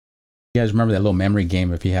You guys remember that little memory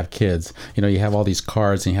game if you have kids? You have all these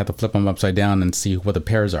cards and you have to flip them upside down and see what the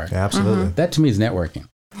pairs are. Yeah, absolutely. That to me is networking.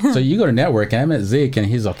 So you go to network, and I met Zeke, and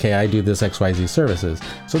he's okay, I do this XYZ services.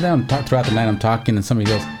 So then throughout the night, I'm talking, and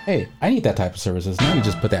somebody goes, hey, I need that type of services. Now you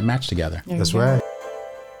just put that match together. That's right.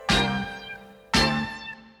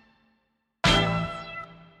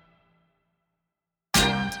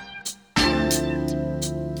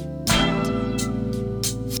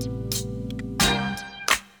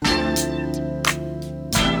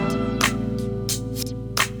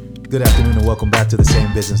 Good afternoon and welcome back to the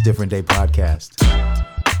Same Business, Different Day podcast.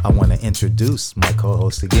 I want to introduce my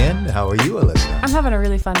co-host again. How are you, Alyssa? I'm having a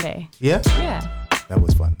really fun day. Yeah? Yeah. That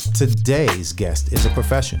was fun. Today's guest is a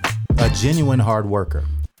professional, a genuine hard worker,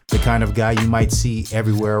 the kind of guy you might see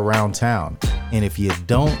everywhere around town. And if you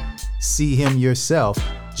don't see him yourself,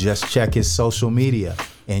 just check his social media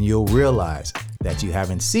and you'll realize that you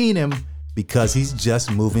haven't seen him because he's just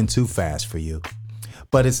moving too fast for you.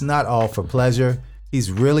 But it's not all for pleasure. He's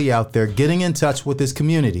really out there getting in touch with his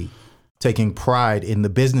community, taking pride in the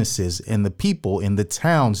businesses and the people in the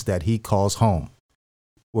towns that he calls home.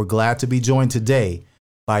 We're glad to be joined today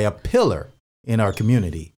by a pillar in our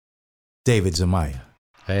community, David Zumaya.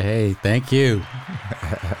 Hey, thank you.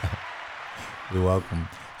 You're welcome.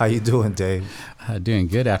 How you doing, Dave? Doing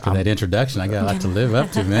good after that introduction. I got a lot to live up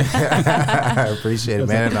to, man. I appreciate it,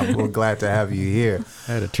 man. And we're glad to have you here.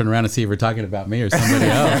 I had to turn around and see if we're talking about me or somebody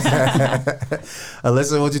else.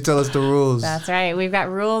 Alyssa, why don't you tell us the rules? That's right. We've got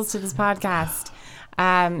rules to this podcast.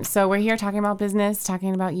 So we're here talking about business,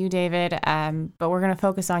 talking about you, David, but we're going to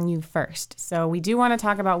focus on you first. So we do want to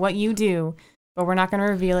talk about what you do, but we're not going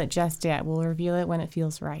to reveal it just yet. We'll reveal it when it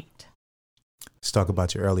feels right. Let's talk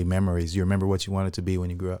about your early memories. You remember what you wanted to be when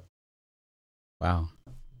you grew up? Wow.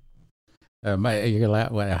 At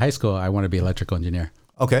high school, I wanted to be an electrical engineer.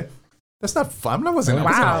 Okay. That's not fun. I wasn't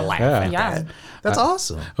laughing at that. That's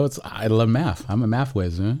awesome. I love math. I'm a math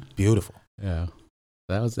whiz, man. Beautiful. Yeah.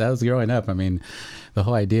 That was growing up. I mean, the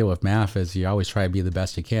whole idea with math is you always try to be the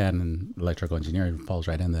best you can, and electrical engineering falls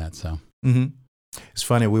right into that. So. Mm-hmm. It's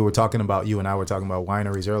funny. You and I were talking about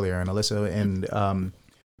wineries earlier, and Alyssa, and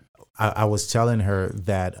I was telling her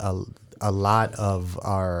that a lot of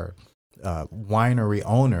our winery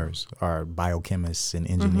owners are biochemists and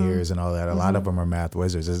engineers and all that. A lot of them are math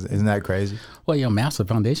wizards. Isn't that crazy? Well, math's the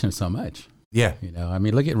foundation of so much. Yeah. I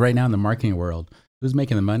mean, look at right now in the marketing world, who's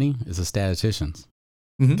making the money is the statisticians.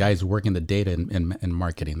 Mm-hmm. Guys working the data in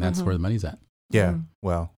marketing. That's where the money's at. Yeah.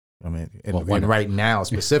 Well, I mean, and right now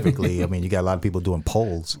specifically, I mean, you got a lot of people doing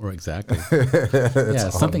polls. Exactly.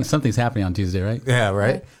 Yeah, something's happening on Tuesday, right? Yeah,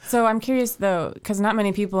 right. So I'm curious though, because not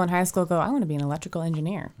many people in high school go, I want to be an electrical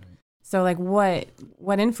engineer. So like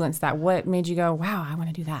what influenced that? What made you go, wow, I want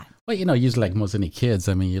to do that? Well, usually like most any kids,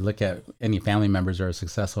 I mean, you look at any family members who are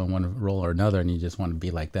successful in one role or another, and you just want to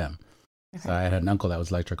be like them. Okay. So I had an uncle that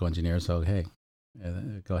was electrical engineer. So, hey,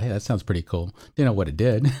 that sounds pretty cool. Didn't know what it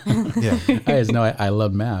did. Yeah. I just know I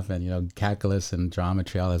love math and, calculus and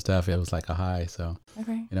geometry, all that stuff. It was like a high. So,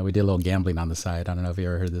 okay. We did a little gambling on the side. I don't know if you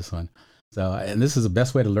ever heard this one. So, and this is the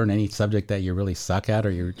best way to learn any subject that you really suck at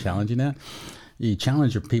or you're challenging at. You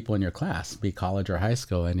challenge your people in your class, be it college or high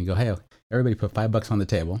school, and you go, hey, everybody put $5 on the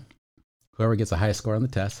table. Whoever gets a high score on the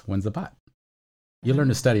test wins the pot. You learn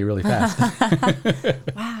to study really fast.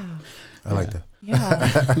 Wow. I like that.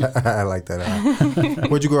 Yeah. I like that.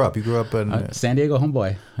 Where'd you grow up? You grew up in San Diego,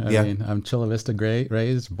 homeboy. I mean, I'm Chula Vista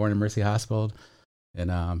raised, born in Mercy Hospital, and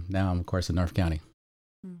now I'm, of course, in North County.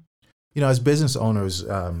 As business owners,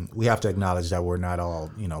 we have to acknowledge that we're not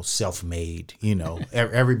all, self-made.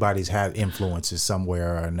 Everybody's had influences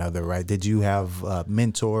somewhere or another, right? Did you have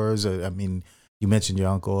mentors? You mentioned your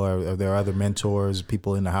uncle. Are there other mentors,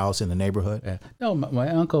 people in the house, in the neighborhood? Yeah. No, my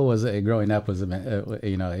uncle was growing up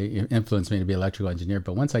he influenced me to be an electrical engineer.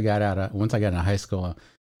 But once I got into high school,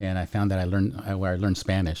 and I found that I learned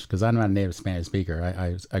Spanish because I'm not a native Spanish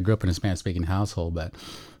speaker. I grew up in a Spanish-speaking household, but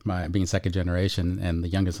being second generation and the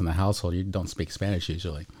youngest in the household, you don't speak Spanish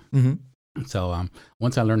usually. Mm-hmm. So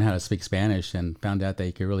once I learned how to speak Spanish and found out that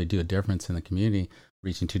you could really do a difference in the community,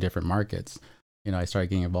 reaching two different markets, I started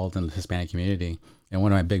getting involved in the Hispanic community. And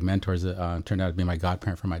one of my big mentors turned out to be my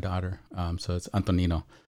godparent for my daughter. So it's Antonino.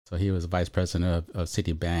 So he was vice president of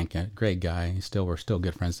Citibank, a great guy. We're still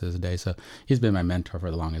good friends to this day. So he's been my mentor for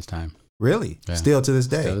the longest time. Really? Yeah. Still to this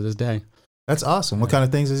day? Still to this day. That's awesome. What kind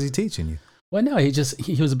of things is he teaching you? Well, no, he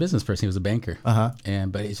was a business person. He was a banker. But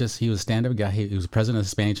he was a stand-up guy. He was president of the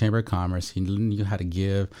Hispanic Chamber of Commerce. He knew how to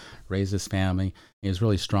give, raise his family. He was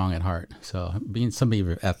really strong at heart. So being somebody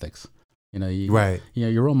with ethics. Right.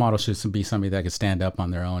 Your role model should be somebody that could stand up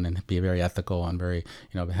on their own and be very ethical and very,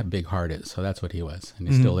 big hearted. So that's what he was, and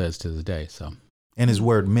he still is to this day. So. And his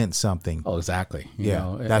word meant something. Oh, exactly.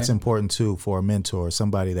 That's important too for a mentor,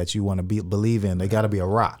 somebody that you want to believe in. They got to be a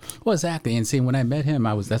rock. Well, exactly. And see, when I met him,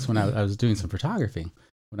 that's when I was doing some photography,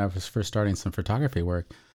 when I was first starting some photography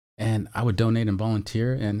work, and I would donate and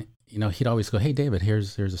volunteer, and he'd always go, "Hey, David,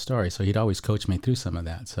 here's a story." So he'd always coach me through some of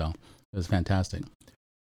that. So it was fantastic.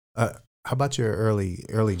 How about your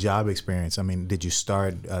early job experience? I mean, did you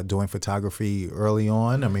start doing photography early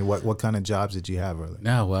on? I mean, what kind of jobs did you have early?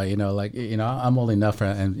 No, well, I'm old enough,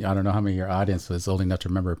 and I don't know how many of your audience was old enough to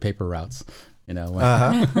remember paper routes.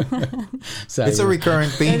 So it's a recurring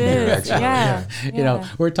theme here, actually. Yeah.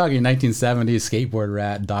 We're talking 1970s skateboard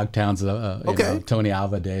rat, Dogtown's, Tony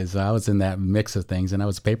Alva days. I was in that mix of things, and I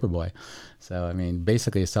was a paper boy. So, I mean,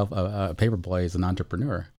 basically, a paper boy is an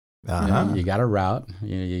entrepreneur. You got a route,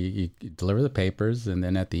 you deliver the papers, and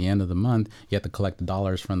then at the end of the month, you have to collect the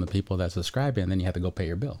dollars from the people that subscribe, and then you have to go pay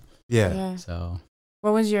your bill. Yeah. So,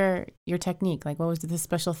 what was your technique? Like, what was the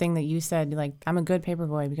special thing that you said? Like, I'm a good paper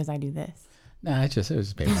boy because I do this. No, it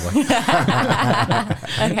was Paperboy.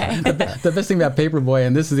 Okay. The best thing about Paperboy,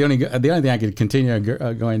 and this is the only thing I could continue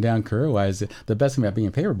going down career-wise, the best thing about being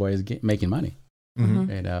a Paperboy is making money.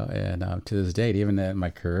 Mm-hmm. And to this date, even in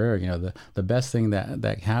my career, the best thing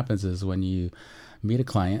that happens is when you meet a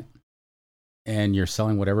client and you're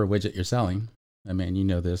selling whatever widget you're selling. I mean,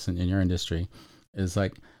 this in your industry, is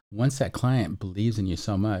like once that client believes in you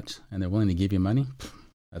so much and they're willing to give you money,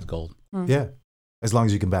 that's gold. Yeah, as long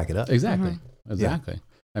as you can back it up. Exactly. Exactly. Yeah.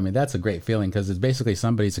 I mean, that's a great feeling because it's basically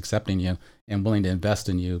somebody's accepting you and willing to invest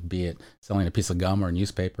in you, be it selling a piece of gum or a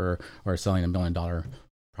newspaper or selling $1 million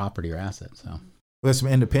property or asset. So. Well, there's some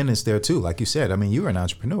independence there too. Like you said, I mean, you were an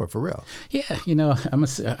entrepreneur for real. Yeah.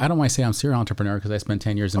 I don't want to say I'm a serial entrepreneur because I spent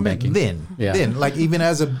 10 years in banking. Then, like even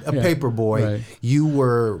as a paper boy, right. You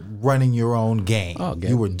were running your own game.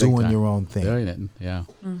 You were doing your own thing. Doing it. Yeah.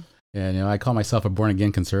 And I call myself a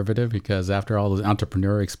born-again conservative because after all those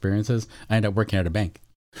entrepreneur experiences, I ended up working at a bank.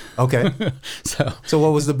 Okay. So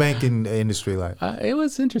what was the banking industry like? It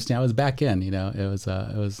was interesting. I was back in. It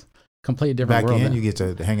was completely different back world. In, you get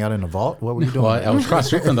to hang out in the vault. What were you doing? Well, I was cross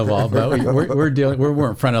street from the vault, but we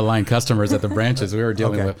weren't front of line customers at the branches. We were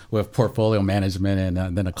dealing with portfolio management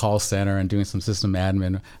and then a call center and doing some system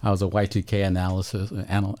admin. I was a Y2K analyst.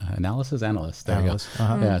 There you go.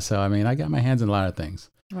 Yeah. So I mean, I got my hands in a lot of things.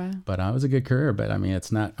 Wow. But it was a good career, but I mean, it's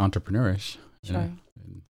not entrepreneurish. Sure.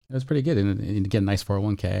 It was pretty good. And you get a nice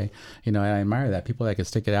 401k. I admire that. People that could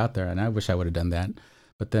stick it out there. And I wish I would have done that.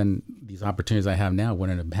 But then these opportunities I have now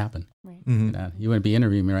wouldn't have happened. Right. Mm-hmm. You wouldn't be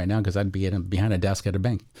interviewing me right now because I'd be behind a desk at a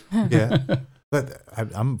bank. Yeah. But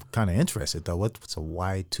I'm kind of interested, though. What's a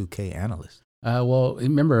Y2K analyst? Well,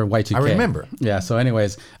 remember Y2K? I remember. Yeah. So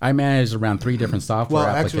anyways, I managed around 3 different software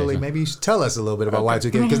applications. Actually, maybe you should tell us a little bit about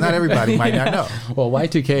Y2K because not everybody might not know. Well,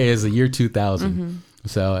 Y2K is the year 2000. Mm-hmm.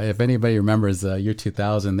 So if anybody remembers the year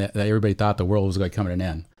 2000, that everybody thought the world was going to come to an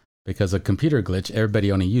end because of computer glitch.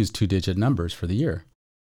 Everybody only used 2-digit numbers for the year.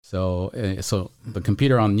 So the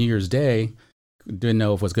computer on New Year's Day didn't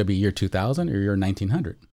know if it was going to be year 2000 or year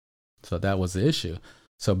 1900. So that was the issue.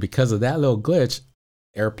 So because of that little glitch,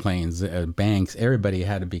 airplanes, banks, everybody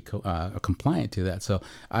had to be compliant to that. So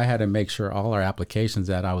I had to make sure all our applications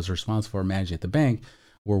that I was responsible for managing at the bank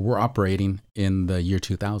were operating in the year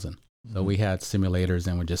 2000. Mm-hmm. So we had simulators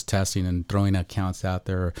and we're just testing and throwing accounts out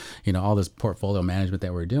there, all this portfolio management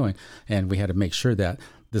that we're doing. And we had to make sure that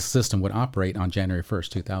the system would operate on January 1st,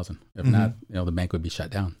 2000. If not, the bank would be shut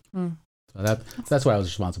down. So that's what I was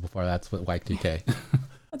responsible for. That's what Y2K.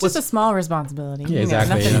 It's just a small responsibility. Yeah,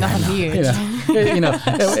 exactly. Nothing huge.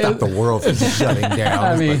 Stop the world from shutting down.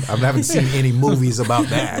 I mean, I haven't seen any movies about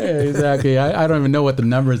that. Yeah, exactly. I don't even know what the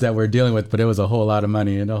numbers that we're dealing with, but it was a whole lot of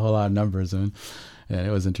money and a whole lot of numbers. And it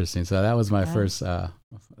was interesting. So that was my first,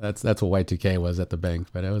 that's what Y2K was at the bank.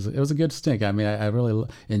 But it was a good stint. I mean, I really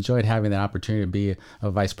enjoyed having that opportunity to be a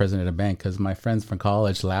vice president at a bank because my friends from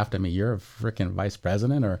college laughed at me. You're a freaking vice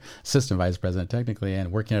president or assistant vice president technically,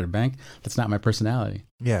 and working at a bank, that's not my personality.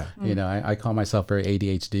 Yeah. I call myself very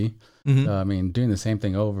ADHD. Mm-hmm. So, I mean, doing the same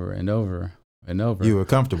thing over and over and over. You were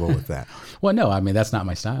comfortable with that? Well, no, I mean, that's not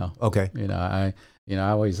my style. Okay. I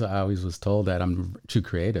always was told that I'm too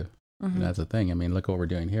creative. Mm-hmm. That's the thing. I mean, look what we're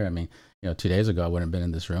doing here. I mean, 2 days ago, I wouldn't have been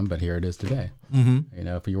in this room, but here it is today. Mm-hmm.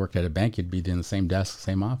 If you worked at a bank, you'd be in the same desk,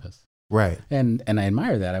 same office. Right. And I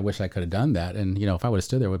admire that. I wish I could have done that. And, if I would have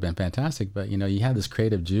stood there, it would have been fantastic. But, you have this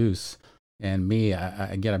creative juice. And me,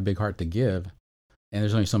 I get a big heart to give. And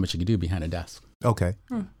there's only so much you can do behind a desk. Okay.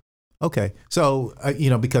 Okay. So,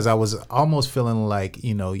 because I was almost feeling like,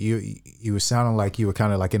 you were sounding like you were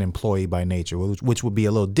kind of like an employee by nature, which would be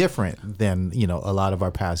a little different than, a lot of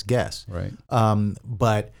our past guests. Right.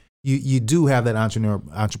 But you do have that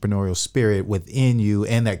entrepreneurial spirit within you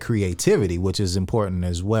and that creativity, which is important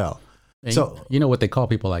as well. And So, you know what they call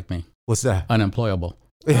people like me? what's that? Unemployable.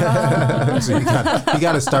 So you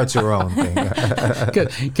got to start your own thing.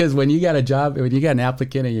 Because when you got a job, when you got an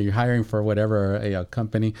applicant and you're hiring for whatever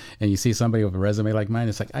company, and you see somebody with a resume like mine,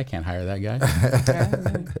 it's like, I can't hire that guy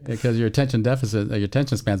because your attention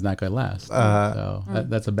span's not going to last. So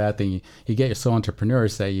that's a bad thing. You get so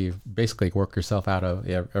entrepreneurs that you basically work yourself out of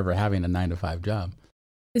ever having a 9-to-5 job.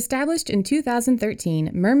 Established in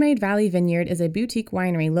 2013, Mermaid Valley Vineyard is a boutique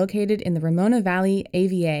winery located in the Ramona Valley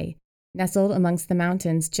AVA. Nestled amongst the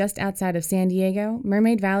mountains just outside of San Diego,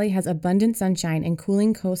 Mermaid Valley has abundant sunshine and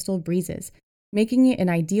cooling coastal breezes, making it an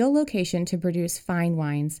ideal location to produce fine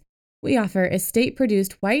wines. We offer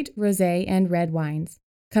estate-produced white, rosé, and red wines.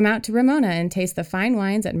 Come out to Ramona and taste the fine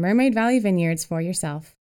wines at Mermaid Valley Vineyards for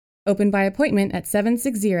yourself. Open by appointment at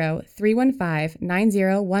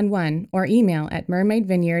 760-315-9011 or email at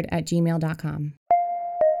mermaidvineyard@gmail.com.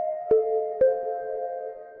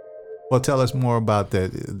 Well, tell us more about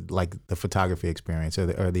the photography experience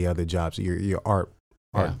or the other jobs, your art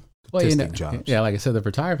artistic jobs. Yeah, like I said, the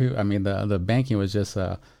photography. I mean, the banking was just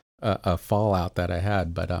a fallout that I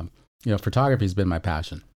had, but photography has been my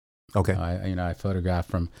passion. Okay. I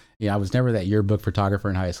photographed from. I was never that yearbook photographer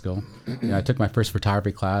in high school. I took my first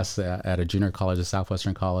photography class at a junior college at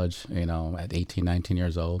Southwestern College. At 18, 19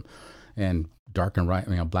 years old, and dark and white,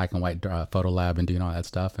 black and white photo lab and doing all that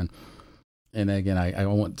stuff And again, I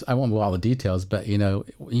won't go all the details, but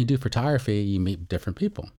when you do photography, you meet different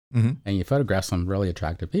people, and you photograph some really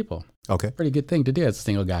attractive people. Okay, pretty good thing to do as a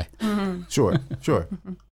single guy. Mm-hmm. Sure.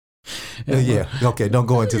 Yeah. Okay. Don't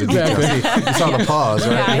go into the details. You saw the pause,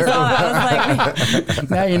 right? Yeah, I saw that. I was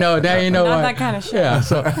like, now you know. Not that kind of shit. Yeah.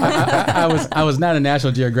 So I was not a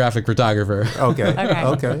National Geographic photographer.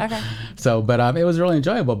 Okay. So, but it was really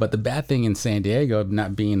enjoyable. But the bad thing in San Diego,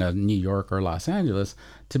 not being a New York or Los Angeles,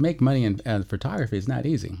 to make money in photography is not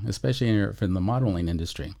easy, especially in the modeling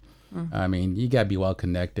industry. Mm-hmm. I mean, you got to be well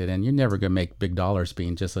connected, and you're never going to make big dollars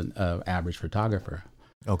being just an average photographer.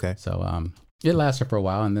 Okay. So it lasted for a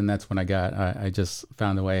while, and then that's when I just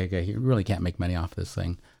found a way. Okay, you really can't make money off this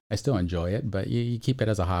thing. I still enjoy it, but you keep it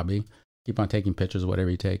as a hobby. Keep on taking pictures,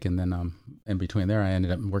 whatever you take, and then in between there, I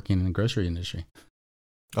ended up working in the grocery industry.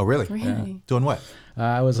 Oh, really? Yeah. Doing what?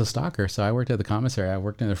 I was a stocker, so I worked at the commissary. I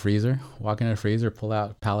worked in the freezer, walk in the freezer, pull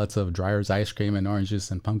out pallets of Dreyer's ice cream and orange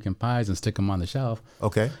juice and pumpkin pies and stick them on the shelf.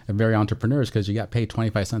 Okay. And very entrepreneurs because you got paid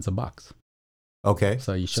 25 cents a box. Okay.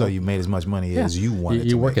 So you made as much money as you wanted.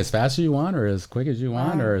 You work as fast as you want, or as quick as you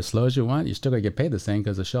want, or as slow as you want. You still got to get paid the same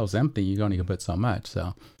because the shelf's empty. You only can put so much.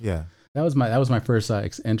 So yeah, that was my first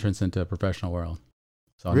entrance into a professional world.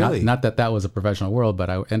 So really? not that was a professional world, but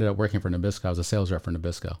I ended up working for Nabisco. I was a sales rep for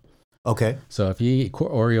Nabisco. Okay. So if you eat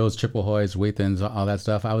Oreos, Triple Hoys, Wheat Thins, all that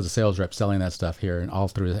stuff, I was a sales rep selling that stuff here and all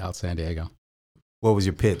throughout San Diego. What was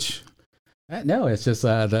your pitch? No, it's just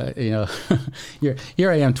here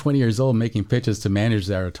I am 20 years old making pitches to managers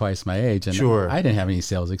that are twice my age. And sure. I didn't have any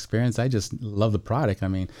sales experience. I just love the product. I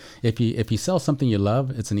mean, if you sell something you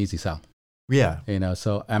love, it's an easy sell. Yeah.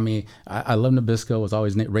 So I mean, I love Nabisco, was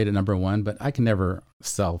always rated number 1, but I can never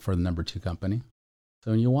sell for the number 2 company.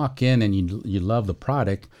 So when you walk in and you love the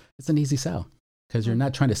product, it's an easy sell because you're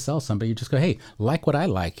not trying to sell somebody. You just go, hey, like what I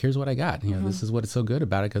like. Here's what I got. This is what's so good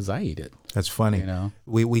about it because I eat it. That's funny.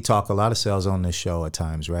 We talk a lot of sales on this show at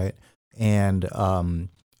times, right? And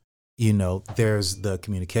there's the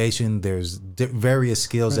communication, there's various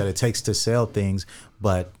skills that it takes to sell things,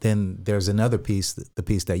 but then there's another piece, the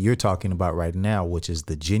piece that you're talking about right now, which is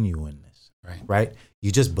the genuineness. Right?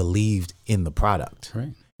 You just believed in the product.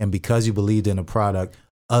 Right. And because you believed in a product,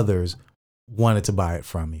 others wanted to buy it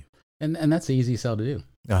from you. And that's the easy sell to do.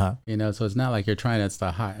 Uh-huh. So it's not like you're trying to, it's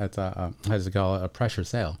how does it call it, a pressure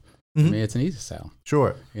sale. Mm-hmm. I mean, it's an easy sell.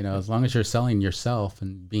 Sure. As long as you're selling yourself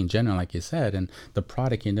and being genuine, like you said, and the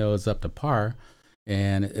product is up to par,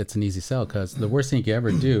 and it's an easy sell because the worst thing you can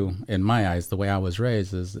ever do, in my eyes, the way I was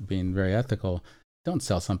raised is being very ethical. Don't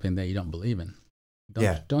sell something that you don't believe in.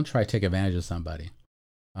 Don't try to take advantage of somebody.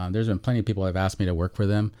 There's been plenty of people that have asked me to work for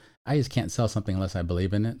them. I just can't sell something unless I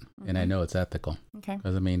believe in it and I know it's ethical. Okay.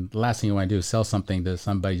 Because, the last thing you want to do is sell something to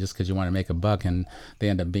somebody just because you want to make a buck and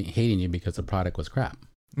they end up hating you because the product was crap.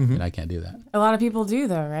 and I can't do that. A lot of people do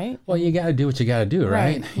though, right? Well, you got to do what you got to do,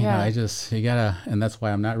 right? You Yeah. know, you gotta, and that's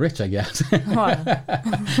why I'm not rich, I guess. Well.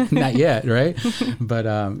 Not yet, right? But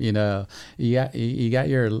you know, you got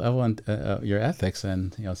your level and your ethics,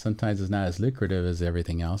 and you know, sometimes it's not as lucrative as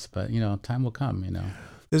everything else, but you know, time will come. You know.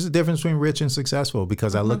 There's a difference between rich and successful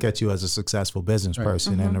because I look at you as a successful business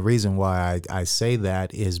person. And the reason why I say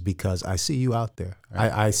that is because I see you out there. Right.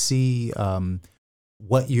 I see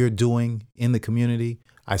what you're doing in the community.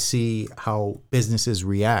 I see how businesses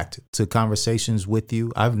react to conversations with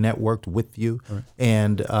you. I've networked with you. Right.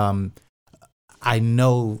 And I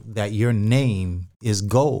know that your name is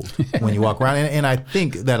gold when you walk around. And I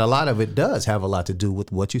think that a lot of it does have a lot to do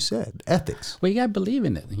with what you said, ethics. Well, you got to believe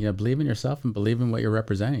in it. You know, believe in yourself and believe in what you're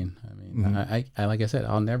representing. I mean, I like I said,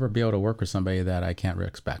 I'll never be able to work with somebody that I can't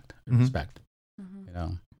respect. You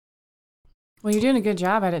know. Well, you're doing a good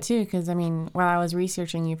job at it too, because I mean, while I was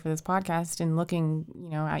researching you for this podcast and looking, you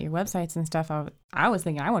know, at your websites and stuff, I was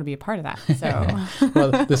thinking I want to be a part of that. So,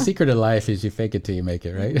 well, the secret of life is you fake it till you make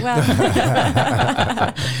it, right?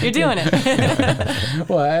 Well, you're doing it.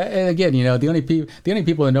 Well, and again, you know, the only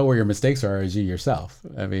people who know where your mistakes are is you yourself.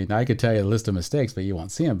 I mean, I could tell you a list of mistakes, but you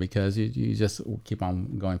won't see them because you just keep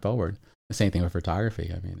on going forward. The same thing with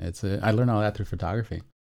photography. I mean, I learned all that through photography.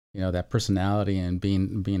 You know, that personality and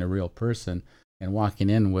being a real person and walking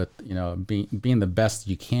in with, you know, being the best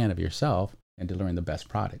you can of yourself and delivering the best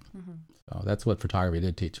product. So that's what photography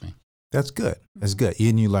did teach me. That's good. That's good.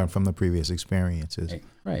 And you learn from the previous experiences.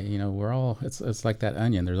 Right. You know, we're all, it's like that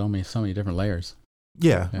onion. There's only so many different layers.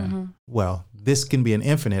 Yeah. Well, this can be an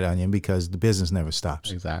infinite onion because the business never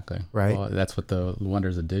stops. Exactly. Right. Well, that's what the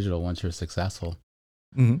wonders of digital once you're successful.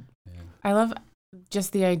 I love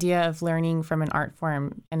just the idea of learning from an art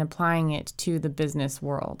form and applying it to the business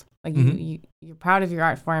world. Like you're proud of your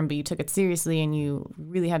art form, but you took it seriously and you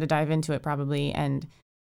really had to dive into it probably. And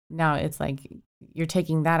now it's like you're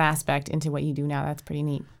taking that aspect into what you do now. That's pretty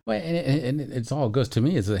neat. Well, and it's all goes to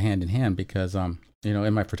me as a hand in hand because, you know,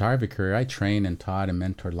 in my photography career, I trained and taught and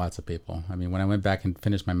mentored lots of people. I mean, when I went back and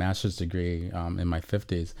finished my master's degree in my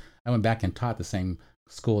 50s, I went back and taught the same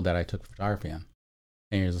school that I took photography in.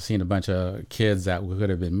 And you're seeing a bunch of kids that could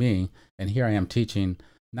have been me. And here I am teaching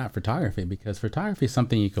not photography because photography is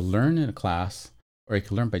something you could learn in a class or you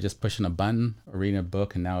could learn by just pushing a button or reading a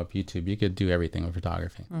book. And now with YouTube, you could do everything with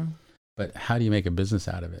photography. But how do you make a business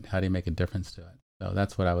out of it? How do you make a difference to it? So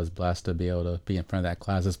that's what I was blessed to be able to be in front of that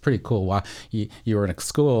class. It's pretty cool. While you were in a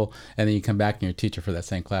school and then you come back and you're a teacher for that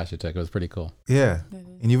same class you took. It was pretty cool. Yeah.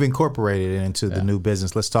 And you've incorporated it into the new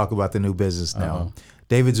business. Let's talk about the new business now.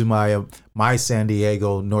 David Zumaya, My San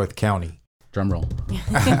Diego, North County. Drum roll.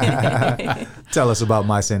 Tell us about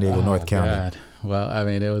My San Diego, North County. God. Well, I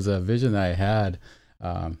mean, it was a vision that I had.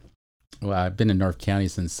 Well, I've been in North County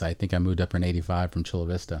since I think I moved up in 85 from Chula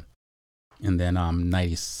Vista. And then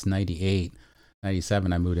 98,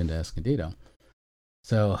 97, I moved into Escondido.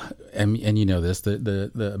 So, and you know this,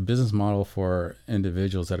 the business model for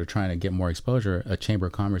individuals that are trying to get more exposure, a chamber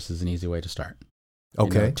of commerce is an easy way to start.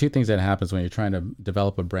 Okay. You know, two things that happens when you're trying to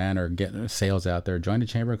develop a brand or get sales out there: join a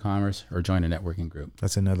chamber of commerce or join a networking group.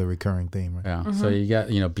 That's another recurring theme, right? Yeah. So you got,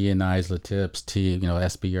 you know, BNI's, LaTips, T, you know,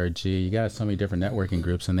 SBRG. You got so many different networking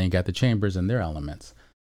groups, and then you got the chambers and their elements.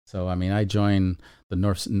 So I mean, I joined the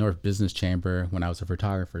North Business Chamber when I was a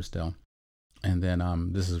photographer still. And then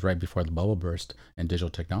this is right before the bubble burst and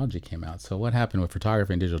digital technology came out. So what happened with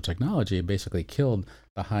photography and digital technology, it basically killed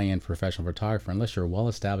the high-end professional photographer. Unless you're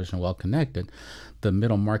well-established and well-connected, the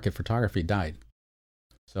middle market photography died.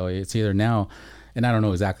 So it's either now, and I don't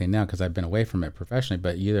know exactly now because I've been away from it professionally,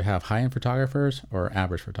 but you either have high-end photographers or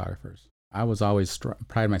average photographers. I was always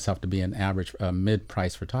pride myself to be an average,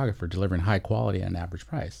 mid-price photographer, delivering high quality at an average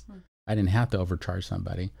price. I didn't have to overcharge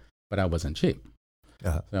somebody, but I wasn't cheap.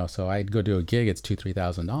 So I'd go do a gig. It's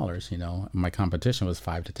 $2,000-$3,000. You know, my competition was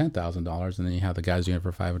 $5,000 to $10,000, and then you have the guys doing it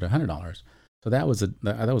for $500 to $100. So that was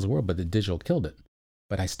a world, but the digital killed it.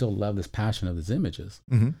 But I still love this passion of these images.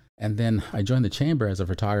 And then I joined the chamber as a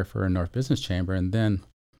photographer in North Business Chamber, and then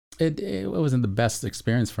it wasn't the best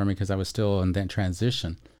experience for me because I was still in that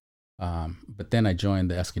transition. But then I joined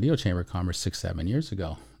the Escondido Chamber of Commerce 6-7 years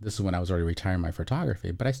ago. This is when I was already retiring my photography,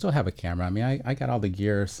 but I still have a camera. I mean, I got all the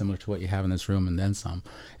gear similar to what you have in this room and then some,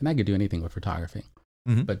 and I could do anything with photography.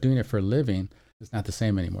 But doing it for a living is not the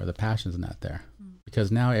same anymore. The passion's not there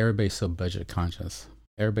because now everybody's so budget conscious.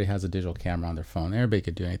 Everybody has a digital camera on their phone. Everybody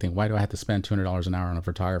could do anything. Why do I have to spend $200 an hour on a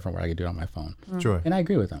photographer where I could do it on my phone? Sure. And I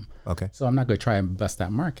agree with them. Okay. So I'm not going to try and bust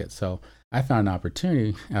that market. So I found an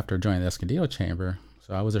opportunity after joining the Escondido Chamber.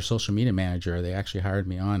 So I was their social media manager. They actually hired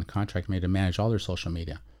me on, contracted me to manage all their social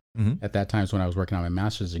media. At that time is when I was working on my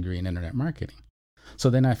master's degree in internet marketing. So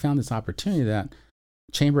then I found this opportunity that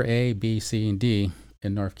Chamber A, B, C, and D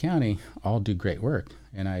in North County all do great work.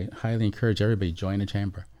 And I highly encourage everybody to join a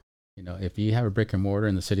chamber. You know, if you have a brick and mortar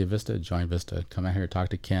in the city of Vista, join Vista. Come out here, talk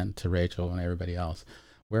to Kent, to Rachel, and everybody else.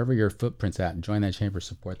 Wherever your footprint's at, join that chamber,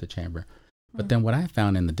 support the chamber. But then what I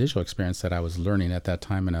found in the digital experience that I was learning at that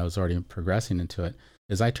time, and I was already progressing into it,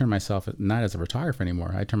 is I turned myself not as a photographer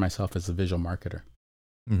anymore. I turned myself as a visual marketer.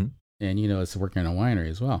 Mm-hmm. And, you know, it's working in a winery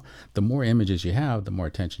as well. The more images you have, the more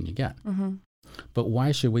attention you get. Mm-hmm. But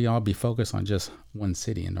why should we all be focused on just one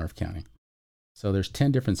city in North County? So there's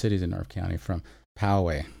 10 different cities in North County, from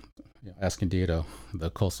Poway, Escondido, the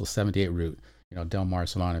coastal 78 route, Del Mar,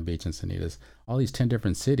 Solana Beach, and Encinitas. All these 10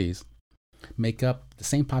 different cities make up the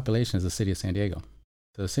same population as the city of San Diego.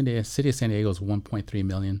 So the city of San Diego is 1.3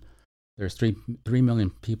 million. There's 3 million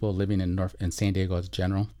people living in San Diego as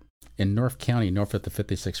general. In North County, north of the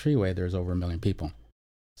 56 freeway, there's over 1 million people.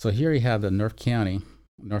 So here you have the North County,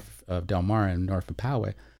 north of Del Mar and north of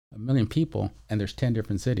Poway, 1 million people, and there's 10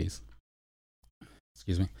 different cities.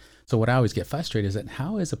 Excuse me. So what I always get frustrated is that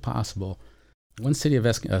how is it possible one city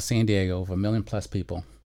of San Diego of 1 million plus people,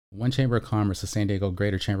 one chamber of commerce, the San Diego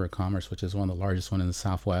Greater Chamber of Commerce, which is one of the largest one in the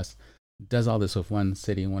Southwest, does all this with one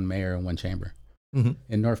city, one mayor, and one chamber. Mm-hmm.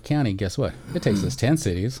 In North County, guess what? It takes us 10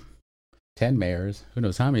 cities, 10 mayors, who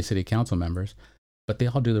knows how many city council members, but they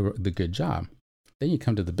all do the good job. Then you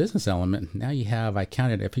come to the business element. Now you have, I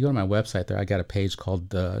counted, if you go to my website there, I got a page called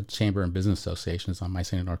the Chamber and Business Associations on my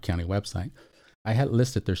St. North County website. I had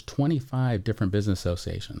listed there's 25 different business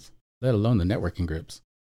associations, let alone the networking groups.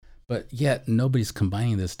 But yet nobody's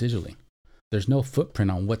combining this digitally. There's no footprint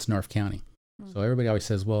on what's North County. So everybody always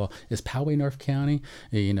says, well, is Poway North County?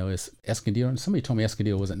 Is Escondido? And somebody told me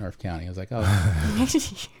Escondido wasn't North County. I was like, oh.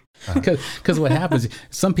 Because what happens,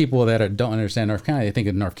 some people that don't understand North County, they think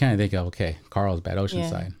of North County, they think, okay, Carlsbad,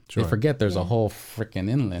 Oceanside. Yeah, sure. They forget there's a whole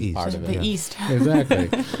freaking inland part of it. The east.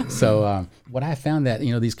 Exactly. So what I found that,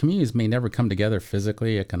 these communities may never come together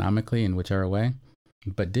physically, economically, in whichever way,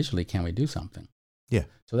 but digitally, can we do something? Yeah.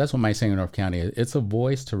 So that's what my saying in North County is. It's a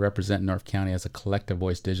voice to represent North County as a collective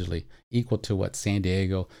voice digitally, equal to what San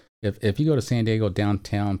Diego. If you go to San Diego,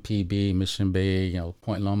 downtown, PB, Mission Bay,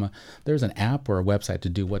 Point Loma, there's an app or a website to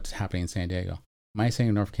do what's happening in San Diego. My saying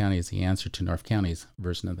in North County is the answer to North County's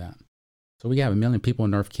version of that. So we have 1 million people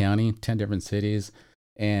in North County, 10 different cities,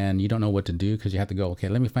 and you don't know what to do because you have to go, okay,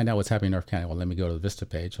 let me find out what's happening in North County. Well, let me go to the Vista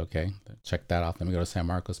page. Okay, check that off. Let me go to San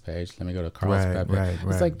Marcos page. Let me go to Carlsbad page. Right.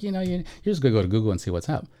 It's like, you're just going to go to Google and see what's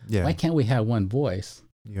up. Yeah. Why can't we have one voice?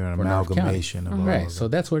 You're an amalgamation of all right. of it. So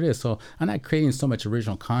that's what it is. So I'm not creating so much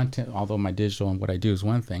original content, although my digital and what I do is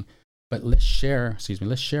one thing. But let's share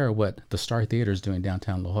what the Star Theater is doing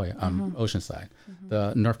downtown La Jolla, Oceanside,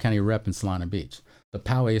 the North County Rep in Solana Beach, the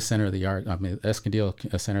Poway Center of the Arts, Escondido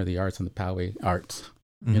Center of the Arts and the Poway Arts.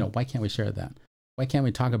 Mm-hmm. Why can't we share that? Why can't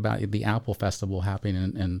we talk about the Apple Festival happening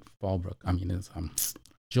in Fallbrook? It's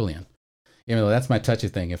Julian. That's my touchy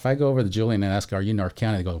thing. If I go over to Julian and ask, are you North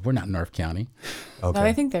County? They go, we're not North County. Okay. No,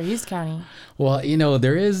 I think they're East County. Well,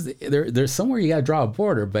 there's somewhere you got to draw a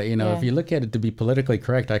border, but if you look at it to be politically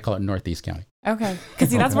correct, I call it Northeast County. Okay.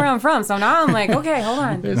 Because that's where I'm from. So now I'm like, okay, hold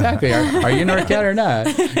on. Exactly. Are you North County or not?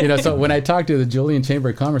 So when I talk to the Julian Chamber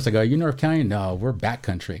of Commerce, I go, are you North County? No, we're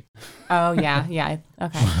backcountry. Oh, yeah.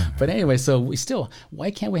 Okay. But anyway, so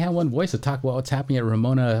why can't we have one voice to talk about what's happening at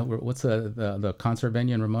Ramona? What's the concert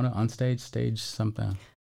venue in Ramona? On stage something.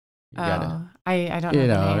 You got it. I don't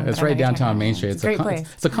know. It's right downtown Main Street. It's a great place.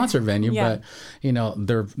 It's a concert venue, but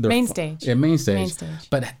they're main stage. Yeah, main stage.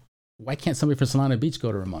 But why can't somebody from Solana Beach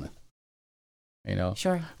go to Ramona?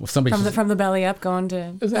 Sure. Well, somebody from the belly up going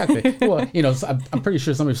to exactly. Well, I'm pretty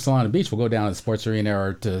sure somebody from Solana Beach will go down to the sports arena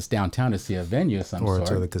or to downtown to see a venue of some sort. Or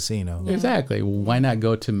to the casino. Yeah. Exactly. Why not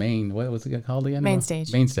go to Main? What was it called again? Main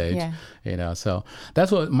stage. Main stage. Yeah. So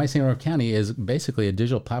that's what my St. North County is, basically a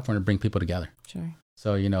digital platform to bring people together. Sure.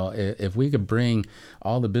 So, if we could bring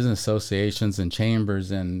all the business associations and chambers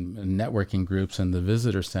and networking groups and the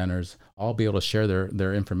visitor centers all be able to share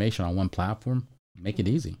their information on one platform, make it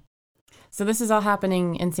easy. So this is all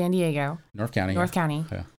happening in San Diego. North County.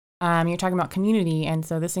 Yeah. You're talking about community, and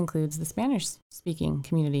so this includes the Spanish-speaking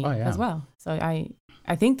community as well. So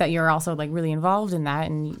I think that you're also like really involved in that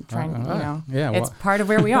and trying, it's part of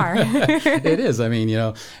where we are. It is.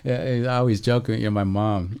 I always joke, my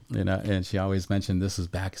mom, and she always mentioned this was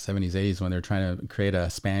back 70s, 80s when they're trying to create a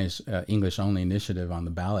Spanish, English only initiative on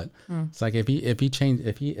the ballot. It's like if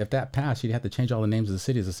that passed, you'd have to change all the names of the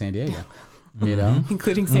cities of San Diego. You know,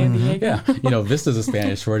 including San Diego. Yeah, Vista's a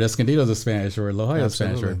Spanish word, Escondido's a Spanish word, La Jolla's a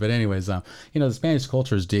Spanish Absolutely. word. But anyways, the Spanish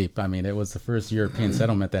culture is deep. I mean, it was the first European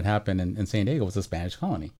settlement that happened in San Diego was a Spanish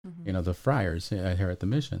colony. The friars here at the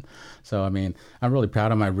mission. So I mean, I'm really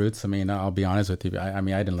proud of my roots. I mean, I'll be honest with you. I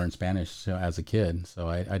didn't learn Spanish as a kid, so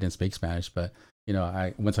I didn't speak Spanish. But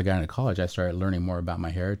once I got into college, I started learning more about my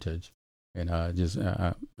heritage, and just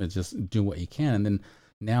do what you can, and then.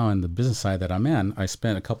 Now in the business side that I'm in, I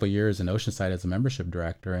spent a couple of years in Oceanside as a membership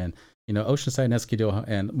director, and Oceanside and Escondido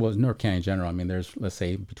and North County in general. I mean, there's let's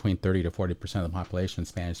say between 30 to 40% of the population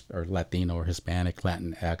Spanish or Latino or Hispanic,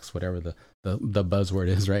 Latinx, whatever the buzzword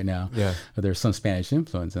is right now. Yeah, there's some Spanish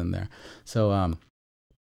influence in there. So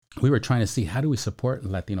we were trying to see how do we support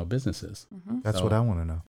Latino businesses. that's what I want to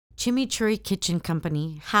know. Chimichurri Kitchen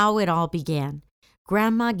Company, how it all began.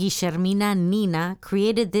 Grandma Guillermina Nina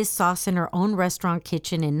created this sauce in her own restaurant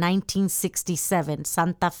kitchen in 1967,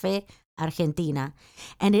 Santa Fe, Argentina,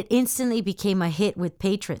 and it instantly became a hit with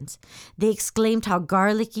patrons. They exclaimed how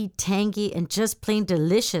garlicky, tangy, and just plain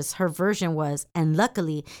delicious her version was, and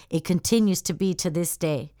luckily, it continues to be to this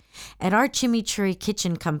day. At our Chimichurri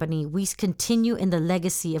Kitchen Company, we continue in the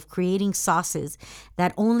legacy of creating sauces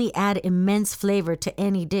that only add immense flavor to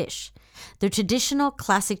any dish. The traditional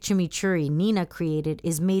classic chimichurri Nina created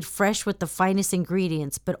is made fresh with the finest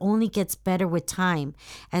ingredients, but only gets better with time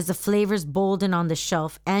as the flavors bolden on the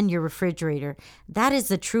shelf and your refrigerator. That is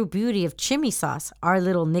the true beauty of chimi sauce, our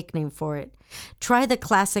little nickname for it. Try the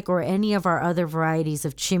classic or any of our other varieties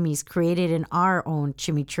of chimis created in our own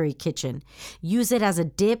Chimichurri Kitchen. Use it as a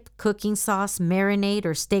dip, cooking sauce, marinade,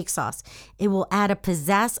 or steak sauce. It will add a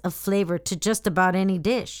pizzazz of flavor to just about any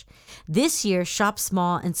dish. This year, shop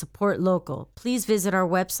small and support local. Please visit our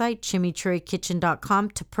website,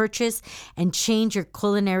 chimichurrikitchen.com, to purchase and change your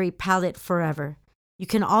culinary palate forever. You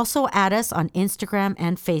can also add us on Instagram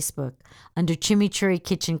and Facebook under Chimichurri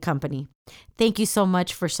Kitchen Company. Thank you so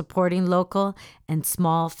much for supporting local and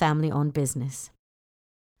small family-owned business.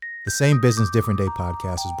 The Same Business Different Day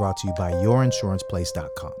podcast is brought to you by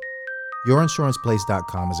YourInsurancePlace.com.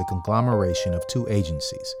 YourInsurancePlace.com is a conglomeration of two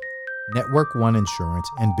agencies, Network One Insurance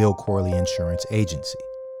and Bill Corley Insurance Agency.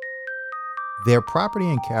 Their property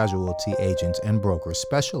and casualty agents and brokers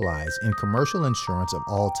specialize in commercial insurance of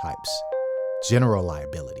all types, general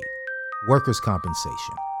liability, workers'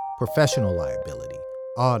 compensation, professional liability,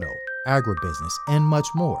 auto, agribusiness, and much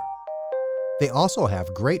more. They also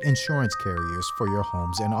have great insurance carriers for your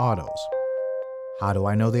homes and autos. How do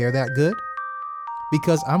I know they are that good?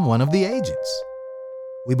 Because I'm one of the agents.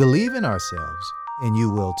 We believe in ourselves, and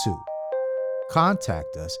you will too.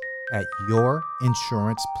 Contact us at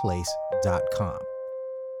yourinsuranceplace.com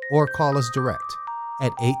or call us direct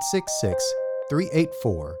at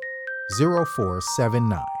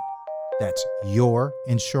 866-384-0479. That's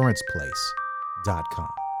yourinsuranceplace.com.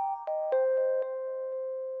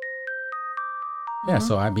 Yeah,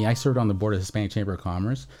 so I served on the board of the Hispanic Chamber of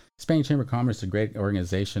Commerce. Hispanic Chamber of Commerce is a great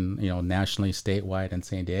organization, nationally, statewide, in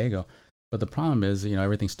San Diego. But the problem is,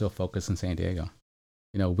 everything's still focused in San Diego.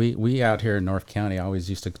 We out here in North County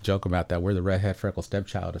always used to joke about that. We're the redhead freckled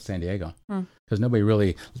stepchild of San Diego because nobody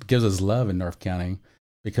really gives us love in North County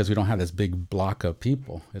because we don't have this big block of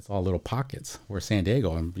people. It's all little pockets. We're San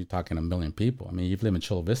Diego, and you're talking 1 million people. I mean, you live in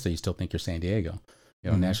Chula Vista, you still think you're San Diego.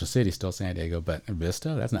 National City's still San Diego, but Vista,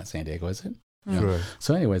 that's not San Diego, is it? Sure.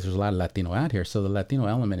 So anyways, there's a lot of Latino out here. So the Latino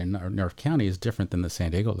element in North County is different than the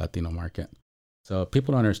San Diego Latino market. So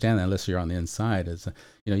people don't understand that unless you're on the inside. Is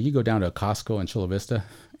you go down to a Costco in Chula Vista,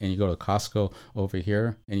 and you go to a Costco over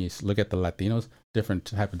here, and you look at the Latinos, different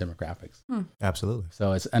type of demographics. Absolutely.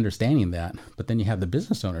 So it's understanding that. But then you have the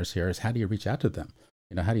business owners here. Is how do you reach out to them?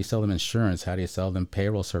 How do you sell them insurance? How do you sell them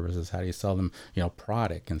payroll services? How do you sell them,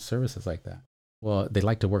 product and services like that? Well, they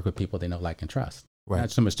like to work with people they know, like, and trust. Right.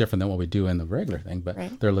 Not so much different than what we do in the regular thing, but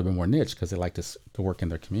they're a little bit more niche because they like to work in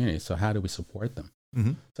their community. So how do we support them?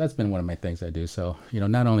 Mm-hmm. So that's been one of my things I do. So,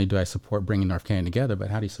 not only do I support bringing North County together, but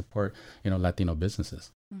how do you support, Latino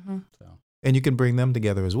businesses? So. And you can bring them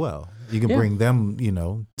together as well. You can bring them,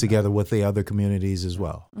 together with the other communities as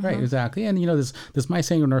well. Right, exactly. And, this My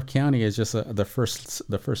San Diego North County is just the first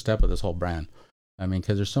step of this whole brand. I mean,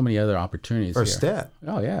 because there's so many other opportunities First here. step.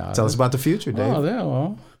 Oh, yeah. Tell us about the future, Dave. Oh, yeah,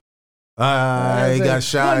 well. He got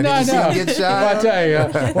shy. No, Did you see him get shy? Well, I'll tell you.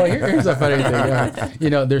 Well, here's a funny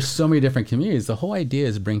thing. There's so many different communities. The whole idea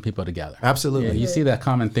is bring people together. Absolutely. Yeah, you see that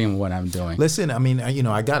common theme of what I'm doing. Listen, I mean,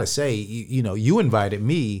 I got to say, you invited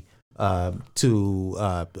me to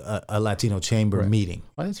a Latino chamber meeting.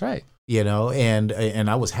 Well, that's right. You know, and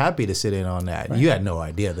I was happy to sit in on that. Right. You had no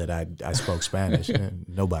idea that I spoke Spanish. And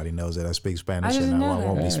nobody knows that I speak Spanish, didn't and know I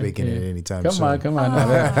won't that. be speaking it anytime Come soon. on, come on.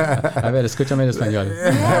 A ver, escúchame en español.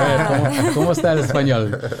 A ver, ¿cómo está el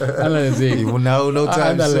español? Ándale, sí. No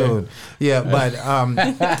time Ándale. soon. Yeah, but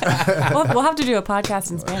We'll have to do a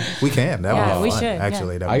podcast in Spanish. we can. That Yeah, would be we fun. should, yeah.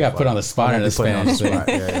 Actually, that'd I be got fun. put on the spot in I'll the be put on the Spanish. spot.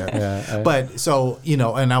 Yeah. Yeah, But so, you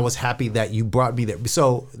know, and I was happy that you brought me there.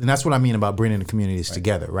 So, and that's what I mean about bringing the communities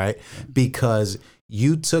together, right? Because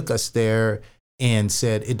you took us there and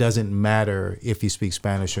said it doesn't matter if you speak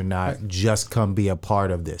Spanish or not, just come be a part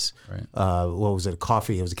of this. Right. What was it?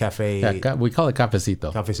 Coffee? It was a cafe. Yeah, we call it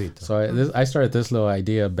cafecito. Cafecito. So I started this little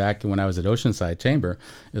idea back when I was at Oceanside Chamber.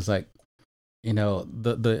 It's like, you know,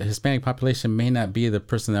 the Hispanic population may not be the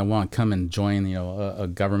person that want to come and join, you know, a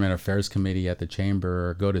government affairs committee at the chamber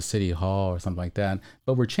or go to City Hall or something like that.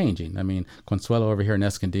 But we're changing. I mean, Consuelo over here in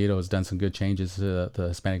Escondido has done some good changes to the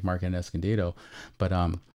Hispanic market in Escondido. But,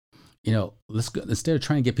 you know, let's go, instead of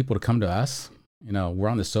trying to get people to come to us, you know, we're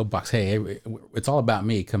on the soapbox. Hey, it's all about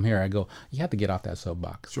me. Come here. I go, you have to get off that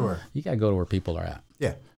soapbox. Sure. You got to go to where people are at.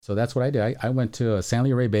 Yeah. So that's what I did. I went to a San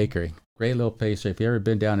Leray Bakery. Great little place. If you ever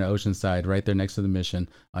been down to Oceanside, right there next to the Mission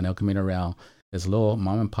on El Camino Real, it's a little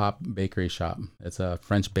mom and pop bakery shop. It's a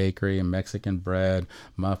French bakery and Mexican bread,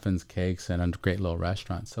 muffins, cakes, and a great little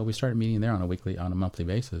restaurant. So we started meeting there on a monthly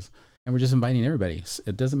basis, and we're just inviting everybody.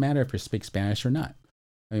 It doesn't matter if you speak Spanish or not.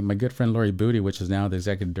 I mean, my good friend Lori Booty, which is now the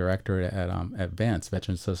executive director at Vance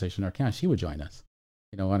Veterans Association North County, she would join us.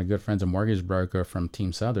 You know, one of good friends, a mortgage broker from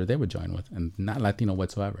Team Souther, they would join with, and not Latino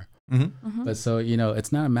whatsoever. Mm-hmm. Mm-hmm. But so, you know,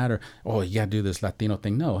 it's not a matter, oh, you got to do this Latino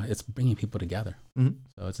thing. No, it's bringing people together. Mm-hmm.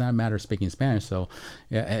 So it's not a matter of speaking Spanish. So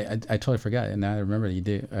yeah, I totally forgot. And I remember you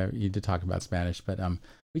did talk about Spanish, but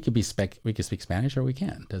we could speak Spanish or we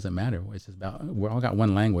can't. Doesn't matter. It's just about, we're all got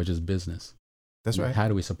one language, is business. That's right. How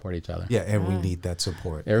do we support each other? Yeah, and we need that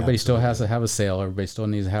support. Everybody still has to Absolutely. have a sale. Everybody still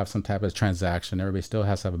needs to have some type of transaction. Everybody still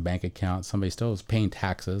has to have a bank account. Somebody still is paying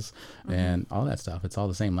taxes and all that stuff. It's all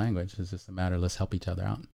the same language. It's just a matter of let's help each other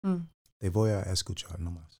out. Te voy a escuchar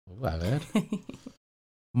nomás. A ver.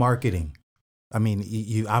 Marketing. I mean,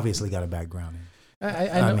 you obviously got a background in.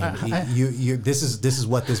 I know. You this is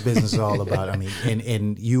what this business is all about. I mean,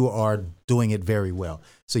 and you are doing it very well.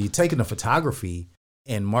 So you're taking the photography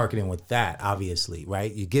and marketing with that, obviously,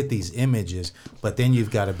 right? You get these images, but then you've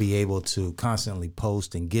got to be able to constantly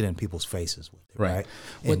post and get in people's faces with it, right?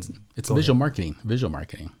 Well, And it's go visual ahead. marketing. Visual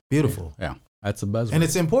marketing. Beautiful. Yeah, that's a buzzword. And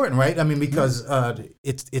it's important, right? I mean, because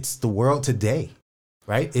it's the world today,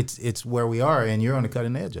 right? It's where we are, and you're on the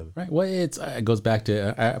cutting edge of it. right. Well, it goes back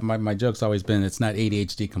to my joke's always been it's not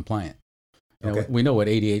ADHD compliant. You know, Okay. we know what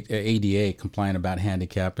ADA compliant about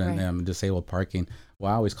handicap and Right. disabled parking.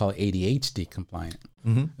 Well, I always call it ADHD compliant.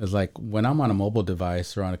 Mm-hmm. It's like when I'm on a mobile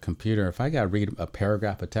device or on a computer, if I got to read a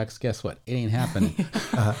paragraph of text, guess what? It ain't happening.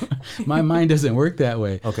 My mind doesn't work that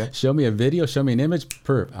way. Okay. Show me a video, show me an image,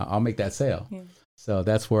 I'll make that sale. Yeah. So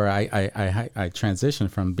that's where I transitioned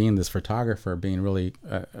from being this photographer, being really,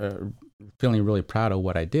 feeling really proud of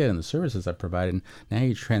what I did and the services I provided. Now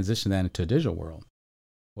you transition that into a digital world.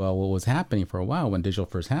 Well, what was happening for a while when digital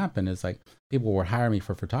first happened is like people were hiring me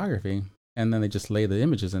for photography and then they just lay the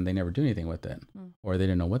images and they never do anything with it or they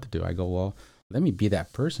didn't know what to do. I go, well, let me be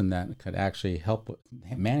that person that could actually help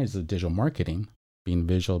manage the digital marketing, being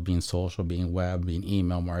visual, being social, being web, being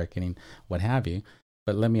email marketing, what have you.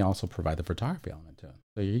 But let me also provide the photography element to it.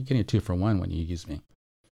 So you're getting a 2-for-1 when you use me.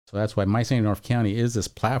 So that's why My City North County is this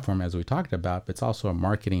platform as we talked about, but it's also a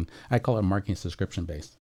marketing, I call it marketing subscription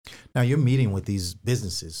based. Now you're meeting with these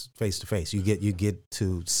businesses face to face. You get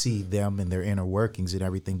to see them and their inner workings and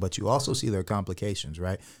everything, but you also see their complications,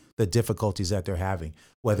 right? The difficulties that they're having,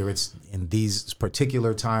 whether it's in these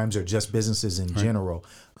particular times or just businesses in general.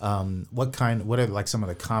 What are like some of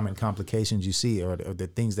the common complications you see, or the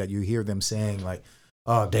things that you hear them saying, like,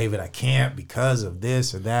 "Oh, David, I can't because of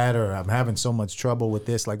this or that," or "I'm having so much trouble with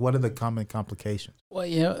this." Like, what are the common complications? Well,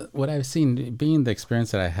 you know, what I've seen, being the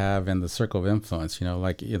experience that I have in the circle of influence, you know,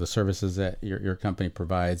 like the services that your company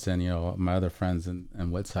provides and, you know, my other friends and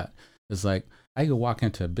what's that, is like I could walk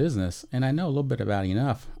into a business and I know a little bit about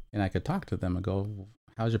enough and I could talk to them and go,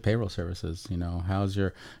 how's your payroll services? You know, how's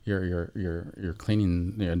your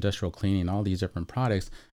cleaning, your industrial cleaning, all these different products?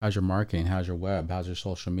 How's your marketing? How's your web? How's your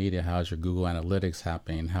social media? How's your Google Analytics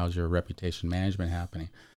happening? How's your reputation management happening?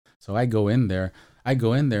 So I go in there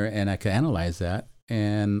and I can analyze that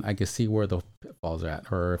and I can see where the pitfalls are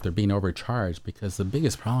at or if they're being overcharged, because the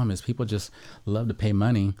biggest problem is people just love to pay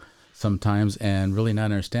money sometimes and really not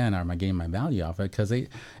understand, am I getting my value off it? Because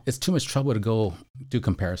it's too much trouble to go do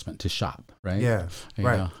comparison, to shop, right? Yeah,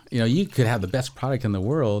 right. You know, you could have the best product in the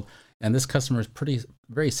world And this customer is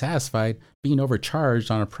very satisfied being overcharged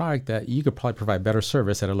on a product that you could probably provide better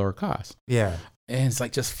service at a lower cost. Yeah. And it's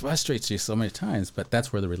like just frustrates you so many times, but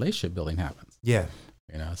that's where the relationship building happens. Yeah.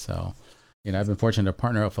 So, I've been fortunate to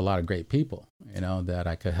partner up with a lot of great people, that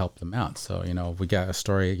I could help them out. So, we got a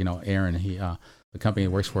story, Aaron, the company he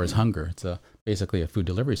works for is Hunger. It's basically a food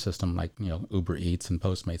delivery system like, Uber Eats and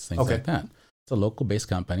Postmates, things like that. It's a local based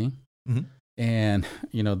company. Mm-hmm. And,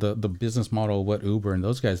 the business model of what Uber and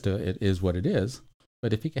those guys do, it is what it is.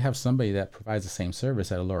 But if you could have somebody that provides the same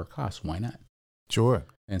service at a lower cost, why not? Sure.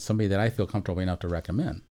 And somebody that I feel comfortable enough to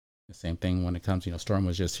recommend. The same thing when it comes, Storm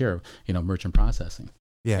was just here, merchant processing.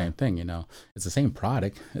 Yeah. Same thing, it's the same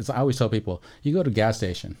product. I always tell people, you go to a gas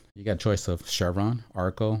station, you got a choice of Chevron,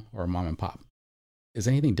 Arco, or mom and pop. Is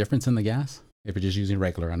anything different in the gas? If you're just using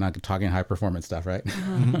regular, I'm not talking high performance stuff, right?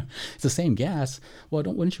 Mm-hmm. It's the same gas. Well,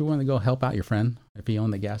 wouldn't you want to go help out your friend if he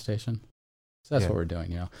owned the gas station? So that's what we're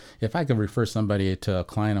doing, If I could refer somebody to a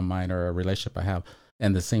client of mine or a relationship I have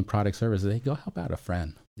and the same product service, they go help out a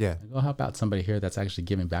friend. Yeah. Go help out somebody here that's actually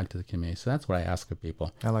giving back to the community. So that's what I ask of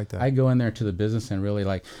people. I like that. I go in there to the business and really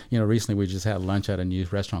recently we just had lunch at a new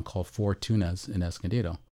restaurant called Four Tunas in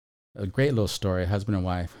Escondido. A great little story. Husband and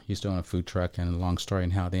wife used to own a food truck, and a long story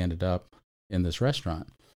and how they ended up in this restaurant.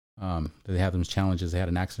 They had those challenges. They had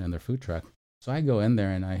an accident in their food truck. So I go in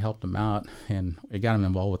there and I helped them out, and I got them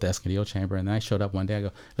involved with the Escondido Chamber. And then I showed up one day. I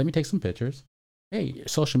go, let me take some pictures. Hey,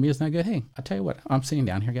 social media's not good. Hey, I'll tell you what, I'm sitting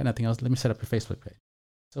down here, got nothing else. Let me set up a Facebook page.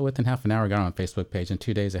 So within half an hour, I got on a Facebook page. In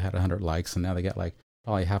 2 days, they had 100 likes, and now they got like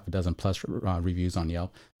probably half a dozen plus reviews on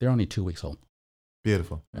Yelp. They're only 2 weeks old.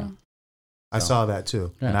 Beautiful. Yeah. I saw that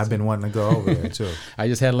too, and I've been wanting to go over there too. I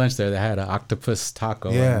just had lunch there. They had an octopus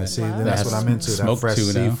taco. Yeah, see, that's what I'm into. That fresh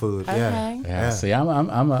tuna. Seafood. Okay. Yeah. See, I'm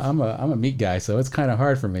a meat guy, so it's kind of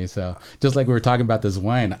hard for me. So just like we were talking about this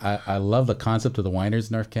wine, I love the concept of the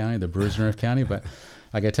wineries in North County, the brewers in North County, but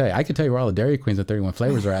like I could tell you where all the Dairy Queens and 31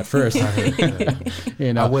 flavors are at first.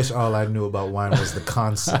 I wish all I knew about wine was the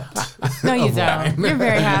concept. No, you don't. You're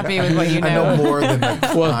very happy with what you know. I know more than the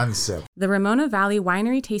concept. The Ramona Valley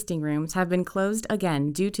Winery tasting rooms have been closed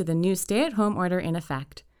again due to the new stay-at-home order in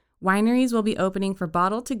effect. Wineries will be opening for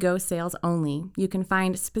bottle-to-go sales only. You can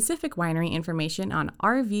find specific winery information on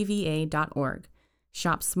rvva.org.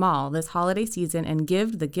 Shop small this holiday season and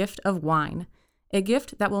give the gift of wine, a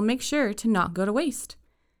gift that will make sure to not go to waste.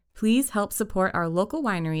 Please help support our local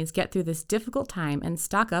wineries get through this difficult time and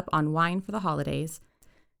stock up on wine for the holidays.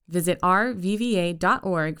 Visit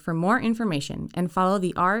rvva.org for more information and follow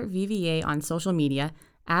the RVVA on social media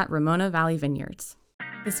at Ramona Valley Vineyards.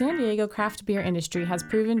 The San Diego craft beer industry has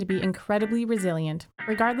proven to be incredibly resilient.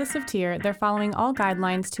 Regardless of tier, they're following all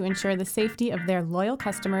guidelines to ensure the safety of their loyal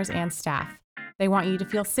customers and staff. They want you to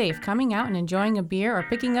feel safe coming out and enjoying a beer or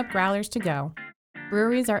picking up growlers to go.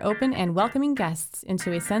 Breweries are open and welcoming guests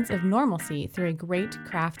into a sense of normalcy through a great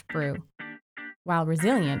craft brew. While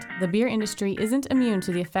resilient, the beer industry isn't immune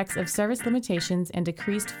to the effects of service limitations and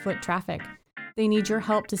decreased foot traffic. They need your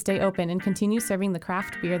help to stay open and continue serving the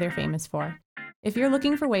craft beer they're famous for. If you're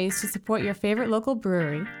looking for ways to support your favorite local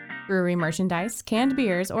brewery merchandise, canned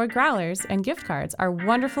beers, or growlers and gift cards are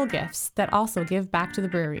wonderful gifts that also give back to the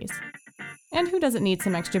breweries. And who doesn't need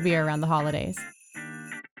some extra beer around the holidays?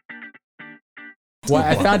 Well,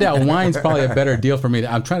 I found out wine's probably a better deal for me.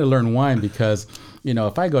 I'm trying to learn wine because,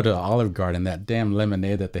 if I go to Olive Garden, that damn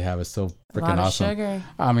lemonade that they have is so freaking awesome. Sugar.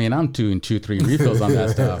 I mean, I'm doing 2-3 refills on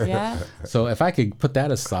that stuff. Yeah. So if I could put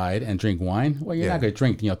that aside and drink wine, well, you're not going to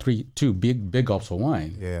drink, two big gulps of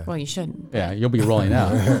wine. Yeah. Well, you shouldn't. Yeah, you'll be rolling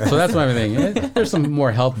out. So that's what I'm thinking. There's some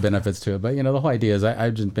more health benefits to it, but the whole idea is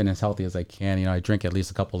I've just been as healthy as I can. I drink at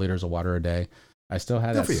least a couple liters of water a day. I still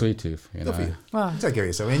have that sweet tooth. Good for you. Well, take care of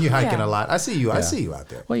yourself. And you're hiking a lot. I see you. I see you out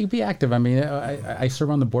there. Well, you be active. I mean, I serve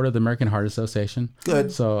on the board of the American Heart Association.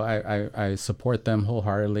 Good. So I support them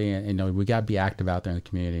wholeheartedly. And, we got to be active out there in the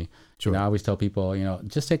community. Sure. I always tell people,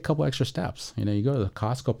 just take a couple extra steps. You go to the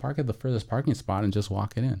Costco, park at the furthest parking spot and just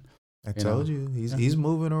walk it in. I told you. He's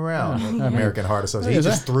moving around. American Heart Association. He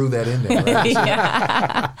just threw that in there.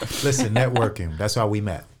 Right? Listen, networking. That's how we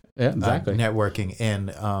met. Yeah, exactly. Networking.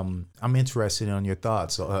 And I'm interested in your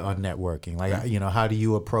thoughts on networking. Like, how do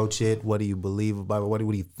you approach it? What do you believe about it? What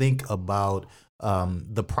do you think about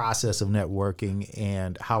the process of networking,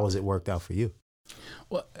 and how has it worked out for you?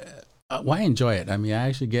 Well, I enjoy it. I mean, I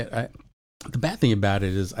actually the bad thing about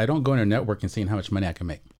it is I don't go into networking seeing how much money I can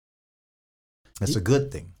make. That's a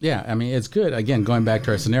good thing. Yeah, I mean, it's good. Again, going back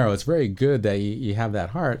to our scenario, it's very good that you have that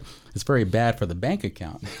heart. It's very bad for the bank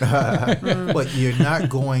account. But you're not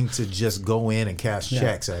going to just go in and cash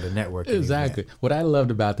checks at a networking Exactly. event. What I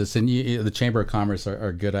loved about this, and the Chamber of Commerce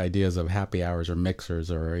are good ideas of happy hours or mixers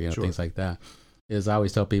or things like that, is I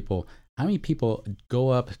always tell people, how many people go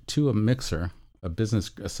up to a mixer, a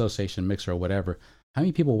business association mixer or whatever, how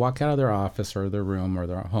many people walk out of their office or their room or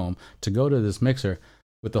their home to go to this mixer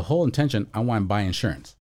with the whole intention, I want to buy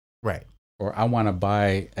insurance. Right. Or I want to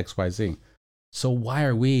buy XYZ. So why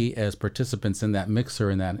are we as participants in that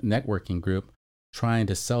mixer, in that networking group, trying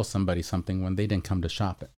to sell somebody something when they didn't come to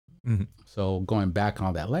shop it? Mm-hmm. So going back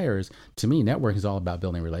on that layers, to me, networking is all about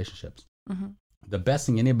building relationships. Mm-hmm. The best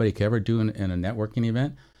thing anybody could ever do in a networking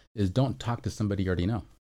event is don't talk to somebody you already know.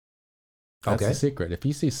 That's the secret. If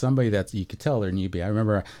you see somebody that you could tell they're newbie.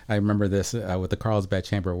 I remember this with the Carlsbad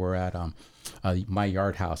Chamber. We're at my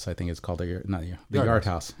yard house. I think it's called the yard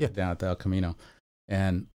house down at the El Camino.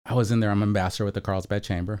 And I was in there. I'm ambassador with the Carlsbad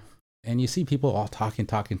Chamber. And you see people all talking.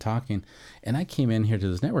 And I came in here to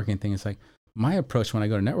this networking thing. It's like my approach when I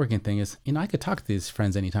go to networking thing is, I could talk to these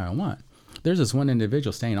friends anytime I want. There's this one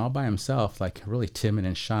individual staying all by himself, like really timid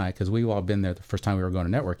and shy, because we've all been there the first time we were going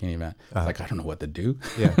to a networking event. Like, I don't know what to do.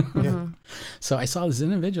 Yeah. Yeah. So I saw this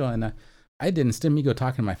individual, and instead of me go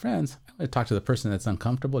talking to my friends, I went to talk to the person that's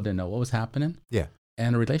uncomfortable, didn't know what was happening. Yeah.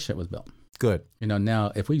 And a relationship was built. Good.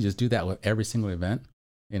 Now if we just do that with every single event,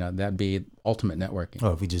 that'd be ultimate networking.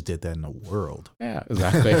 Oh, if we just did that in the world. Yeah,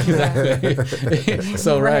 exactly.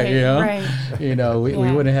 So, right. We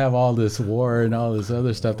wouldn't have all this war and all this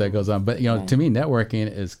other stuff that goes on. But, to me, networking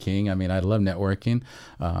is king. I mean, I love networking.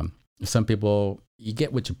 Some people, you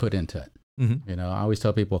get what you put into it. Mm-hmm. I always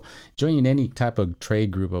tell people, joining any type of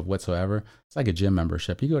trade group of whatsoever, it's like a gym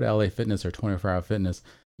membership. You go to LA Fitness or 24-hour fitness,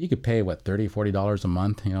 you could pay, $30, $40 a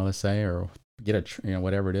month, let's say, or get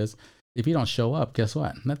whatever it is. If you don't show up, guess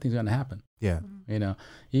what? Nothing's going to happen. Yeah.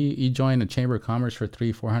 You join a Chamber of Commerce for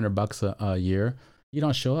 $300-400 a year. You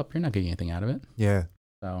don't show up, you're not getting anything out of it. Yeah.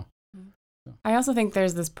 So I also think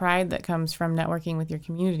there's this pride that comes from networking with your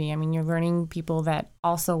community. I mean, you're learning people that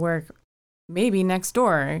also work maybe next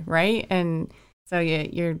door, right? And so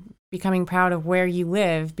you're becoming proud of where you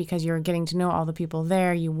live because you're getting to know all the people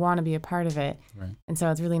there. You want to be a part of it. Right. And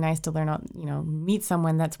so it's really nice to learn, meet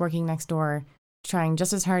someone that's working next door, trying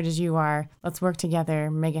just as hard as you are. Let's work together,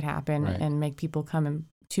 make it happen, and make people come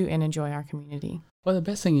to and enjoy our community. Well, the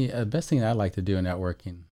best thing I like to do in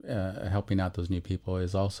networking, helping out those new people,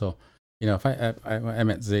 is also, if I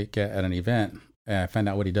met Zeke at an event and I find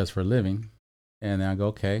out what he does for a living, and then I go,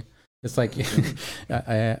 okay. It's like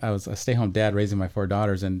I was a stay-home dad raising my 4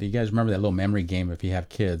 daughters, and do you guys remember that little memory game if you have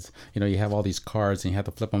kids? You have all these cards and you have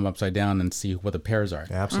to flip them upside down and see what the pairs are.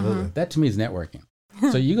 Absolutely. That to me is networking.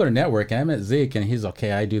 So you go to network, and I met Zeke, and he's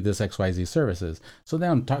okay. I do this XYZ services. So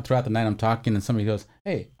then throughout the night, I'm talking, and somebody goes,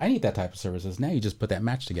 "Hey, I need that type of services." Now you just put that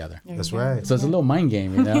match together. That's right. So it's a little mind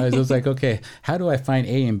game, It's just like, okay, how do I find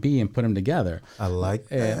A and B and put them together? I like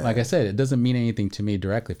that. And like I said, it doesn't mean anything to me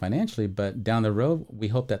directly financially, but down the road, we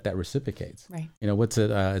hope that reciprocates. Right. What's it?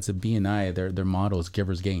 It's a BNI. Their motto is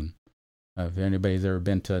givers gain. If anybody's ever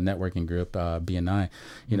been to a networking group, BNI,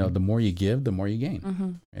 the more you give, the more you gain.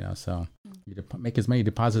 Mm-hmm. So you make as many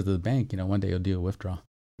deposits to the bank, one day you'll do a withdrawal.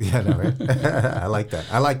 Yeah, no, right? I like that.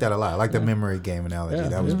 I like that a lot. I like the memory game analogy. Yeah,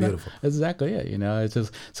 that was beautiful. That's exactly it. It's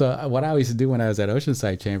just, so what I always do when I was at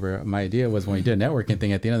Oceanside Chamber, my idea was when we did a networking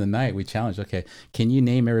thing, at the end of the night, we challenged, okay, can you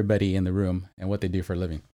name everybody in the room and what they do for a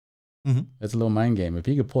living? Mm-hmm. It's a little mind game. If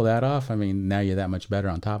you could pull that off, now you're that much better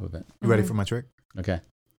on top of it. You ready for my trick? Okay.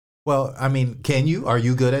 Well, can you? Are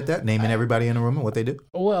you good at that? Naming everybody in the room and what they do?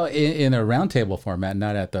 Well, in a roundtable format,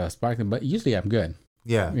 not at the sparkling, but usually I'm good.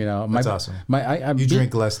 Yeah, that's awesome. You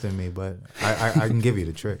drink less than me, but I can give you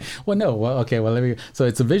the trick. Well, no. Well, okay. Well, so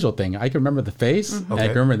it's a visual thing. I can remember the face. Mm-hmm. And I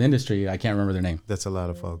can remember the industry. I can't remember their name. That's a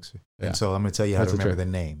lot of folks. Yeah. And so I'm going to tell you how to remember their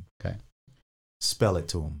name. Okay. Spell it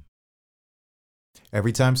to them.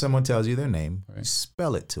 Every time someone tells you their name,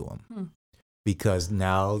 spell it to them. Because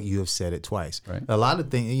now you have said it twice. Right. A lot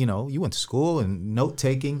of things, you went to school and note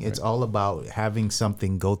taking, it's all about having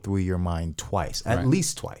something go through your mind twice, at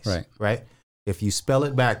least twice. Right. If you spell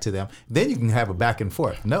it back to them, then you can have a back and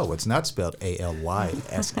forth. No, it's not spelled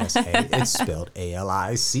ALYSSA. It's spelled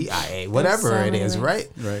ALICIA, whatever it is,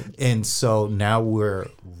 right? Right. And so now we're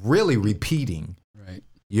really repeating. Right.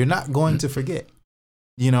 You're not going to forget.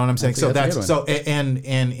 You know what I'm saying? That's and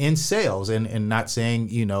in sales, and not saying,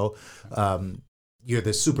 you're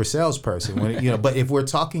the super salesperson, but if we're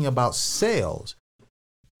talking about sales,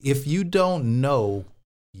 if you don't know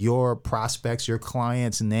your prospects, your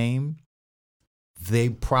client's name,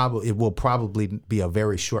 it will probably be a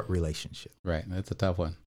very short relationship. Right. That's a tough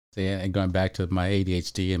one. See, and going back to my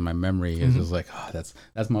ADHD and my memory is just like, that's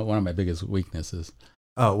one of my biggest weaknesses.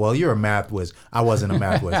 Oh, well, you're a math whiz. I wasn't a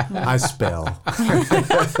math whiz. I spell.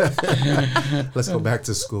 Let's go back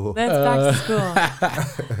to school. Let's back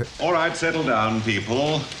to school. All right, settle down,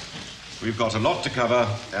 people. We've got a lot to cover,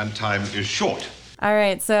 and time is short. All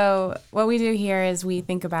right. So what we do here is we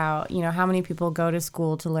think about, how many people go to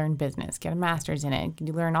school to learn business, get a master's in it.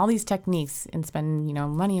 You learn all these techniques and spend,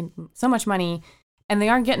 money, so much money, and they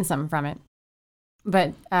aren't getting something from it.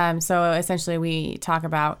 But so essentially we talk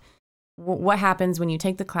about what happens when you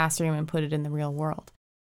take the classroom and put it in the real world.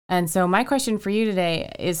 And so my question for you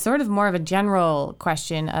today is sort of more of a general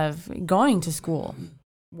question of going to school.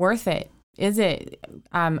 Worth it? Is it?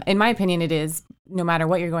 In my opinion, it is, no matter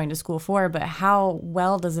what you're going to school for, but how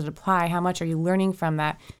well does it apply? How much are you learning from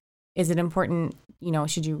that? Is it important?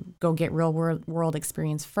 Should you go get real world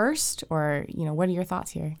experience first? Or, what are your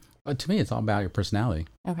thoughts here? Well, to me, it's all about your personality.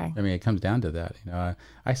 Okay. I mean, it comes down to that.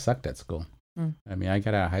 I sucked at school. I mean, I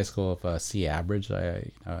got out of high school with a C average.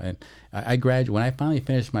 And I graduated when I finally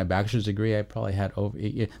finished my bachelor's degree. I probably had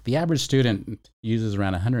the average student uses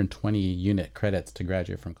around 120 unit credits to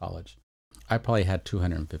graduate from college. I probably had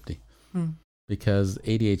 250 because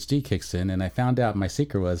ADHD kicks in, and I found out my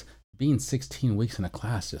secret was being 16 weeks in a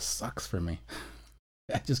class just sucks for me.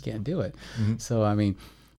 I just can't do it. So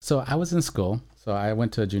I was in school. So I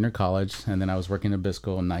went to a junior college, and then I was working at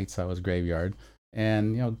Bisco nights. I was graveyard.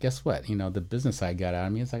 And, guess what? The business side got out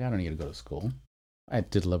of me. It's like, I don't need to go to school. I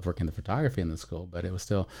did love working the photography in the school, but it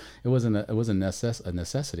was a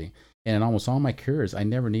necessity. And in almost all my careers, I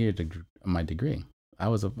never needed my degree.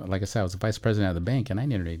 Like I said, I was a vice president of the bank, and I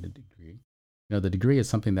never needed a degree. The degree is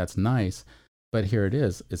something that's nice, but here it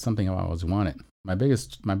is. It's something I always wanted. My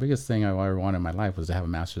biggest thing I ever wanted in my life was to have a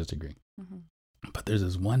master's degree. But there's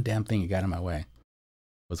this one damn thing that got in my way. It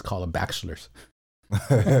was called a bachelor's.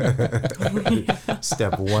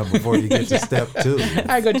 Step one before you get to step two.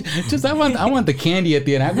 I want the candy at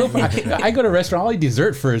the end. I go to a restaurant, I'll eat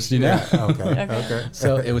dessert first, Yeah, okay.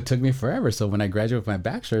 So it took me forever. So when I graduated with my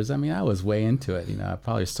bachelor's, I was way into it.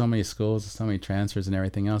 Probably so many schools, so many transfers and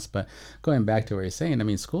everything else. But going back to what you're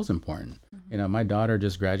saying, school's important. My daughter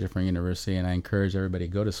just graduated from university, and I encourage everybody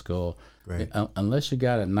to go to school. Right. Unless you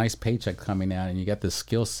got a nice paycheck coming out and you got this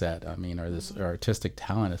skill set, or this artistic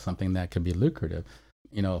talent is something that could be lucrative,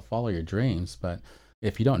 follow your dreams. But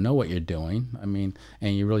if you don't know what you're doing,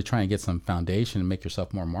 and you're really trying to get some foundation and make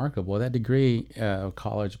yourself more marketable, that degree of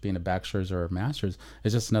college, being a bachelor's or a master's,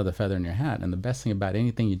 is just another feather in your hat. And the best thing about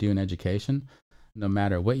anything you do in education, no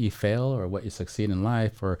matter what you fail or what you succeed in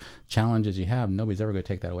life or challenges you have, nobody's ever going to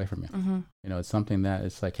take that away from you. It's something that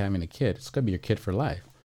it's like having a kid. It's going to be your kid for life.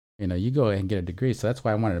 You go ahead and get a degree. So that's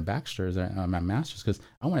why I wanted a bachelor's or my master's, because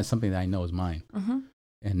I wanted something that I know is mine.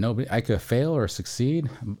 And I could fail or succeed,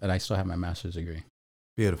 but I still have my master's degree.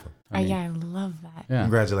 Beautiful. I love that. Yeah.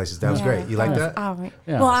 Congratulations. That was great. You like that? Oh, right.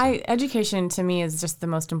 Yeah. Well, education to me is just the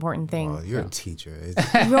most important thing. Well, you're a teacher.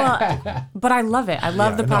 But I love it. I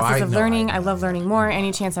love the process of learning. I love learning more. Yeah.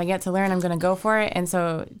 Any chance I get to learn, I'm going to go for it. And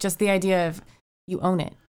so just the idea of you own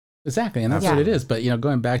it. Exactly. And that's what it is. But,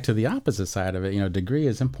 going back to the opposite side of it, degree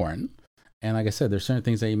is important. And like I said, there's certain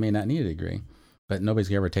things that you may not need a degree, but nobody's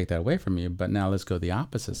going to ever take that away from you. But now let's go the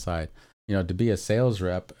opposite side. To be a sales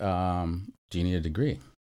rep, do you need a degree?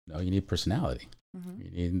 No, you need personality.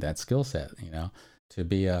 You need that skill set, to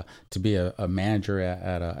be a manager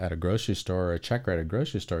at a grocery store or a checker at a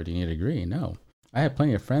grocery store. Do you need a degree? No. I have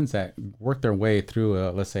plenty of friends that work their way through,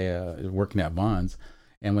 let's say, working at Vons.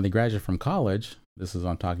 And when they graduated from college,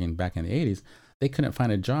 I'm talking back in the 80s, they couldn't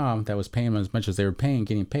find a job that was paying them as much as they were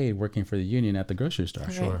getting paid working for the union at the grocery store.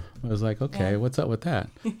 Sure. I was like, okay, what's up with that?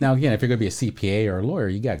 Now, again, if you're going to be a CPA or a lawyer,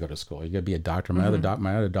 you got to go to school. You got to be a doctor. My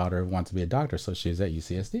other daughter wants to be a doctor, so she's at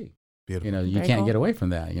UCSD. Beautiful. You can't get away from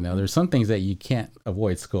that. There's some things that you can't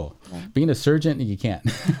avoid school. Right. Being a surgeon, you can't.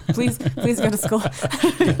 Please go to school. Go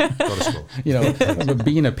to school. But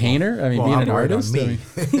being a painter, being an artist, me.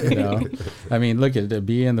 Look at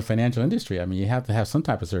be in the financial industry. You have to have some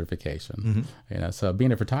type of certification. So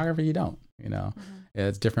being a photographer, you don't.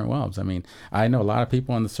 It's different realms. I know a lot of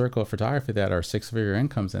people in the circle of photography that are 6-figure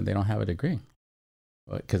incomes and they don't have a degree.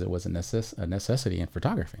 Because it was a necessity in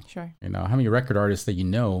photography. Sure. How many record artists that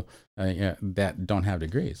that don't have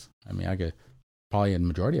degrees? I could probably a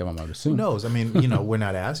majority of them, I would assume. Who knows? We're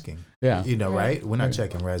not asking. Yeah. Right? We're not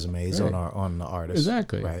checking resumes on the artists.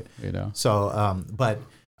 Exactly. Right. So, but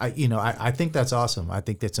I think that's awesome. I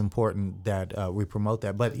think that's important that we promote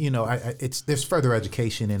that. But there's further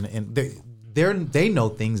education and they know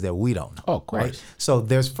things that we don't know. Oh, of course. Right? So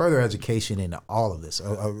there's further education in all of this,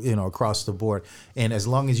 across the board. And as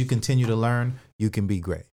long as you continue to learn, you can be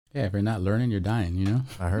great. Yeah, if you're not learning, you're dying, you know?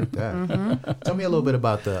 I heard that. Tell me a little bit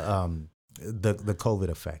about the COVID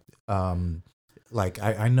effect.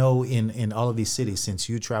 I know in all of these cities, since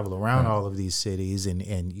you travel around all of these cities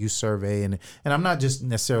and you survey, and I'm not just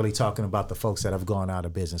necessarily talking about the folks that have gone out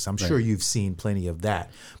of business. I'm sure you've seen plenty of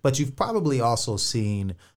that, but you've probably also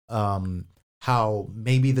seen how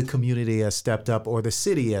maybe the community has stepped up or the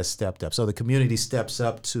city has stepped up. So the community steps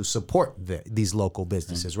up to support these local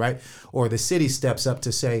businesses, right? Or the city steps up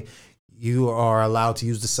to say, you are allowed to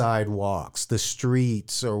use the sidewalks, the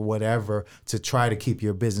streets, or whatever to try to keep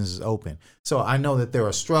your businesses open. So I know that there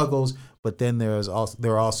are struggles, but then there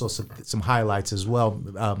are also some highlights as well.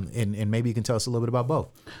 And maybe you can tell us a little bit about both.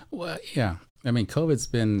 Well, yeah. I mean, COVID's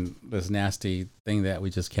been this nasty thing that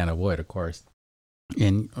we just can't avoid, of course.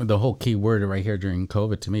 And the whole key word right here during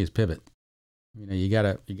COVID to me is pivot. You know, you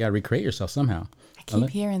gotta recreate yourself somehow. I keep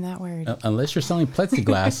hearing that word. Unless you're selling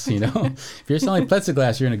plexiglass, you know. If you're selling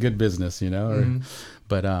plexiglass, you're in a good business, you know.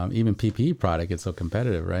 But even PPE product, it's so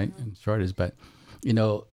competitive, right? And shortage. But you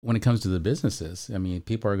know, when it comes to the businesses, I mean,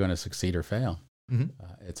 people are going to succeed or fail.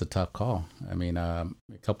 It's a tough call. I mean, a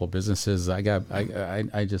couple of businesses. I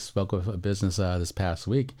just spoke with a business this past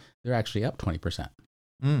week. They're actually up 20%.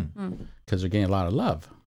 Because they're getting a lot of love,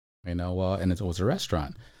 you know. Well, and it was a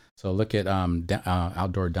restaurant. So look at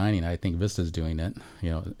outdoor dining. I think Vista's doing it.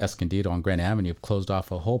 You know, Escondido on Grand Avenue closed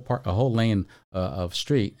off a whole lane of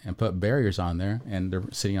street and put barriers on there, and they're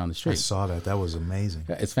sitting on the street. I saw that. That was amazing.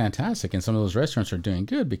 It's fantastic, and some of those restaurants are doing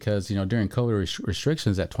good because you know during COVID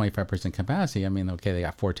restrictions at 25% capacity. I mean, okay, they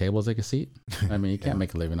got 4 tables they can seat. I mean, you can't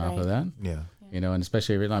make a living off of that. Yeah. You know, and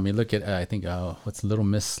especially, I mean, look at, I think, what's Little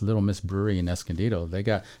Miss Brewery in Escondido. They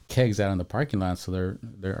got kegs out in the parking lot, so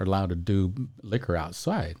they're allowed to do liquor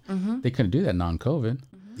outside. They couldn't do that non-COVID.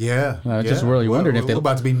 Yeah. I just really wondered if we're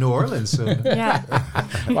about to be New Orleans soon.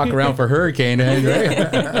 Walk around for hurricane,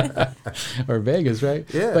 right? Or Vegas, right?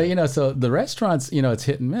 Yeah. But, you know, so the restaurants, you know, it's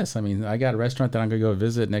hit and miss. I mean, I got a restaurant that I'm going to go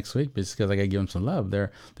visit next week because I got to give them some love.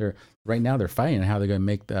 They're right now they're fighting how they're going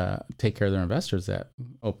to take care of their investors that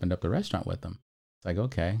opened up the restaurant with them. It's like,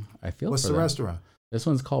 okay, I feel What's for the them. restaurant? This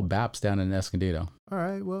one's called Baps down in Escondido. All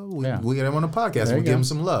right. Well, we get him on the podcast. There We'll you give go. him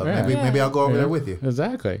some love. Yeah. Maybe I'll go over there with you.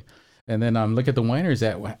 Exactly. And then look at the wineries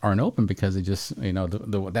that aren't open because they just, you know,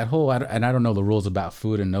 that whole, and I don't know the rules about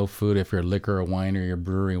food and no food if you're a liquor or wine or you're a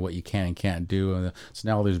brewery, what you can and can't do. And so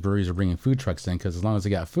now all these breweries are bringing food trucks in because as long as they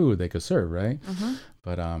got food, they could serve, right?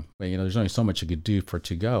 But you know, there's only so much you could do for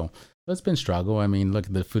to go. So it's been struggle. I mean, look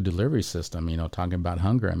at the food delivery system, you know, talking about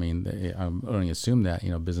hunger. I mean, I only assume that, you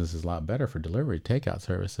know, business is a lot better for delivery, takeout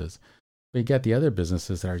services. But you got the other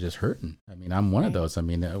businesses that are just hurting. I mean, I'm one of those. I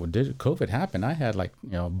mean, when COVID happened, I had like,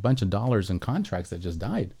 you know, a bunch of dollars in contracts that just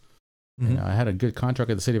died. You know, I had a good contract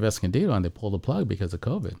with the city of Escondido and they pulled the plug because of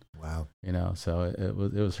COVID. Wow. You know, so it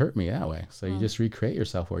was hurt me that way. So you just recreate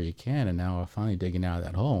yourself where you can. And now I'm finally digging out of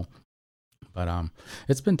that hole. But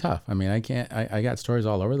it's been tough. I mean, I got stories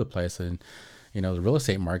all over the place. And, you know, the real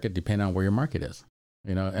estate market, depending on where your market is,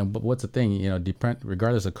 you know, and but what's the thing, you know,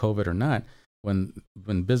 regardless of COVID or not, when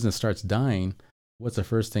business starts dying, what's the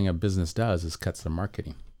first thing a business does is cuts their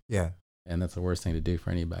marketing. Yeah. And that's the worst thing to do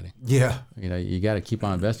for anybody. Yeah. You know, you got to keep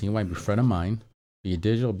on investing. You might be front of mind, be it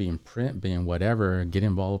digital, be in print, be in whatever, get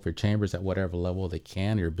involved with your chambers at whatever level they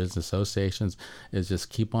can, your business associations, is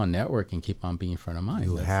just keep on networking, keep on being front of mind.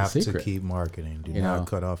 You That's have the to secret. keep marketing. Do You not know?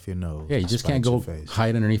 cut off your nose. Yeah, you just can't go face.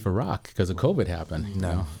 hide underneath a rock because of COVID happened. You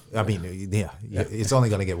know? I mean, yeah, it's only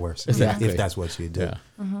going to get worse Exactly. if that's what you do.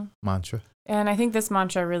 Yeah. Mantra. And I think this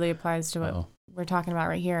mantra really applies to what we're talking about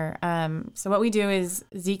right here. So what we do is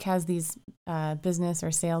Zeke has these business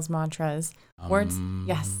or sales mantras, words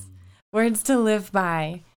to live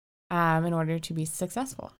by in order to be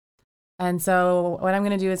successful. And so what I'm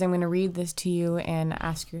going to do is I'm going to read this to you and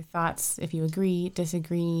ask your thoughts, if you agree,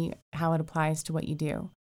 disagree, how it applies to what you do.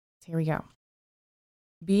 So here we go.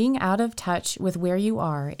 Being out of touch with where you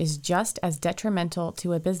are is just as detrimental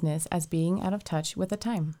to a business as being out of touch with the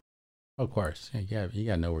time. Of course. Yeah, you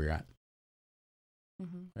got to know where you're at.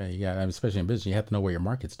 Especially in business, you have to know what your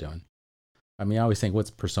market's doing. I mean, I always think,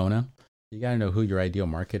 what's persona? You got to know who your ideal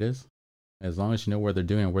market is. As long as you know where they're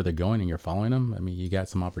doing and where they're going and you're following them, I mean, you got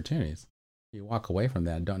some opportunities. You walk away from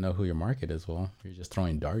that and don't know who your market is, well, you're just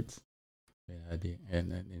throwing darts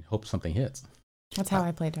and hope something hits. That's how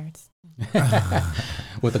I play darts.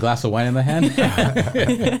 With a glass of wine in the hand?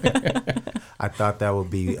 I thought that would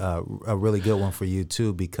be a really good one for you,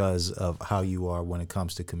 too, because of how you are when it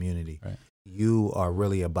comes to community. Right. You are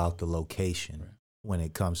really about the location. Right. when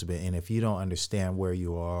it comes to it. And if you don't understand where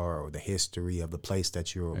you are or the history of the place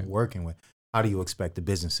that you're Right. working with, how do you expect the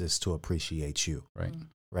businesses to appreciate you? Right.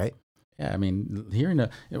 Right? Yeah, I mean,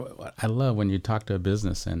 I love when you talk to a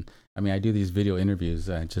business, and I mean, I do these video interviews,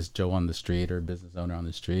 just Joe on the street or a business owner on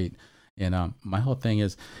the street, and my whole thing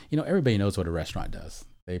is, everybody knows what a restaurant does.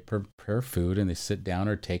 They prepare food and they sit down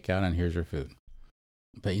or take out, and here's your food.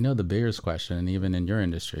 But the biggest question, and even in your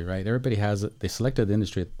industry, right? Everybody they selected the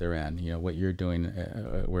industry that they're in. What you're doing,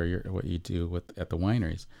 what you do at the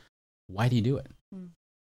wineries. Why do you do it?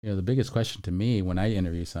 The biggest question to me when I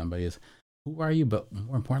interview somebody is, who are you? But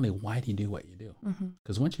more importantly, why do you do what you do?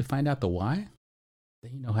 Because once you find out the why,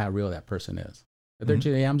 then you know how real that person is. If they're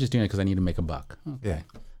just, I'm just doing it because I need to make a buck. Okay. Yeah.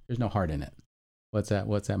 There's no heart in it. What's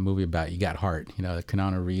that movie about? You got heart.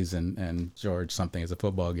 Keanu Reeves and George something is a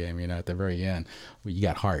football game, at the very end. Well, you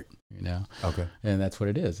got heart, Okay. And that's what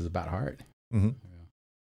it is. It's about heart. Mhm.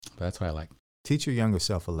 But that's what I like. Teach your younger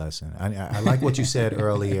self a lesson. I like what you said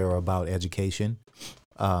earlier about education.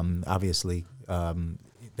 Obviously,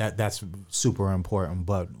 that's super important.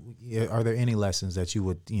 But are there any lessons that you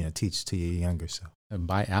would teach to your younger self?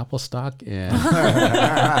 Buy Apple stock and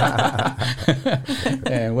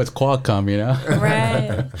and what's Qualcomm,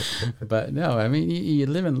 Right. But no, I mean you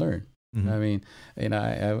live and learn. Mhm. I mean,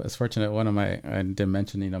 I was fortunate. I did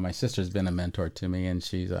mention, my sister's been a mentor to me, and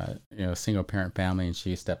she's a single parent family, and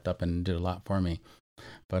she stepped up and did a lot for me.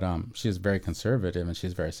 But she's very conservative and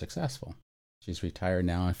she's very successful. She's retired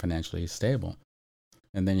now and financially stable.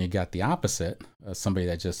 And then you got the opposite, somebody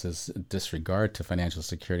that just is disregard to financial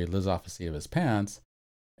security, lives off the seat of his pants,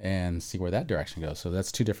 and see where that direction goes. So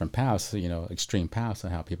that's two different paths, extreme paths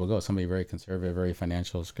on how people go. Somebody very conservative, very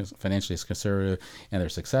financially conservative, and they're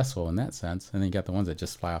successful in that sense. And then you got the ones that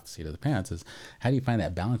just fly off the seat of the pants. Is how do you find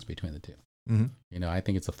that balance between the two? Mm-hmm. I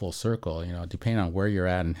think it's a full circle. Depending on where you're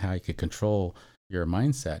at and how you could control your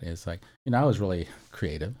mindset. Is like, I was really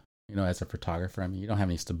creative. As a photographer, I mean, you don't have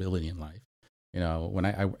any stability in life. When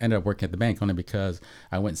I ended up working at the bank only because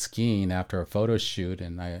I went skiing after a photo shoot,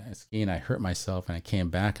 and I hurt myself, and I came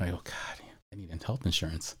back and I go, God, I need health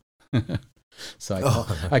insurance. So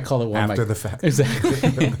I call it one after of my, the fact.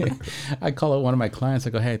 Exactly. I call it one of my clients.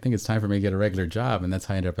 I go, hey, I think it's time for me to get a regular job, and that's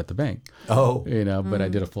how I ended up at the bank. Oh, But I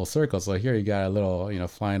did a full circle. So here you got a little,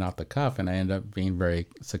 flying off the cuff, and I ended up being very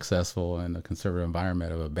successful in the conservative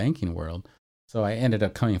environment of a banking world. So I ended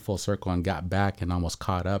up coming full circle and got back and almost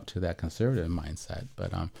caught up to that conservative mindset.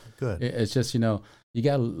 But good. It's just, you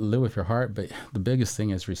got to live with your heart. But the biggest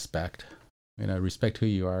thing is respect. Respect who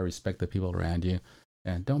you are, respect the people around you,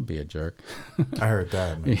 and don't be a jerk. I heard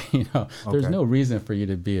that, man. There's Okay. no reason for you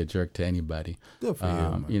to be a jerk to anybody. Good for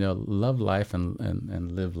you, man. Love life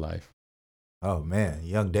and live life. Oh man,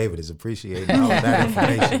 young David is appreciating all of that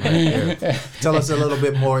information right there. Tell us a little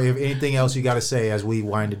bit more, if anything else you got to say as we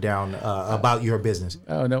wind it down about your business.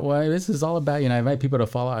 Oh no, well, this is all about, I invite people to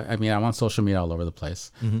follow. I mean, I'm on social media all over the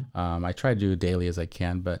place. I try to do it daily as I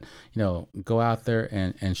can, but go out there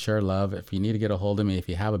and share love. If you need to get a hold of me, if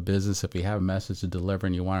you have a business, if you have a message to deliver,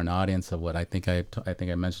 and you want an audience of what I think I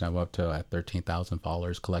mentioned, I'm up to 13,000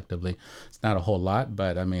 followers collectively. It's not a whole lot,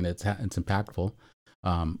 but I mean, it's impactful.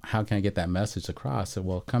 How can I get that message across? So,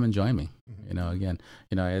 well, come and join me. Again,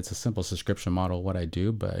 it's a simple subscription model, what I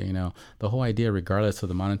do, but the whole idea, regardless of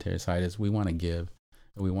the monetary side, is we want to give,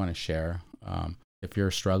 we want to share. If you're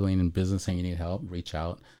struggling in business and you need help, reach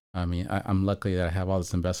out. I mean, I'm lucky that I have all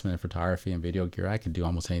this investment in photography and video gear. I can do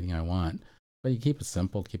almost anything I want, but you keep it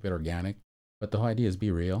simple, keep it organic. But the whole idea is be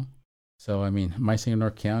real. So, I mean, my city of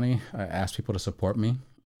North County, I ask people to support me.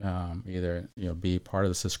 Either be part of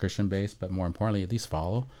the subscription base, but more importantly, at least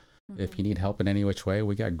follow. If you need help in any which way,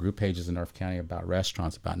 we got group pages in North County about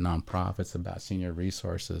restaurants, about nonprofits, about senior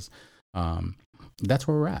resources. That's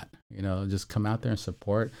where we're at. Just come out there and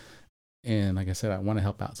support. And like I said, I want to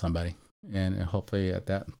help out somebody, and hopefully at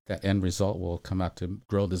that end result will come out to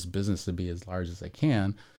grow this business to be as large as I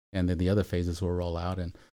can, and then the other phases will roll out.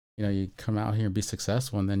 And you come out here and be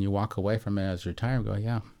successful, and then you walk away from it as you retire and go,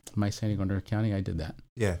 yeah, my San Diego North County, I did that.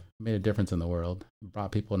 Yeah. Made a difference in the world.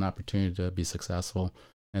 Brought people an opportunity to be successful.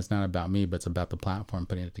 And it's not about me, but it's about the platform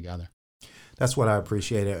putting it together. That's what I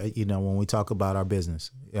appreciate. When we talk about our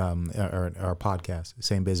business, our podcast,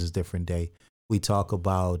 Same Business, Different Day, we talk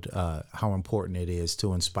about how important it is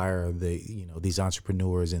to inspire these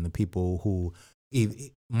entrepreneurs and the people who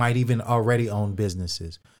might even already own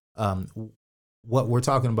businesses. What we're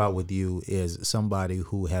talking about with you is somebody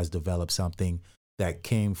who has developed something that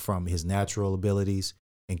came from his natural abilities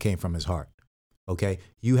and came from his heart. Okay.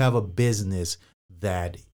 You have a business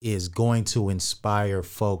that is going to inspire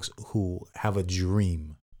folks who have a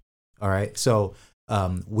dream. All right. So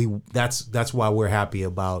that's why we're happy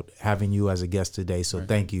about having you as a guest today. So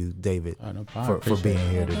thank you, David, No problem. for being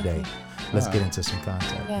here Thank today. you. Let's get into some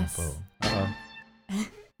contact Yes. info.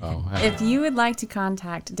 If you would like to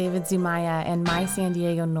contact David Zumaya and My San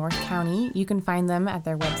Diego North County, you can find them at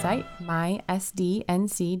their website,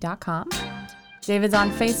 mysdnc.com. David's on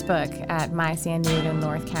Facebook at My San Diego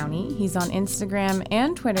North County. He's on Instagram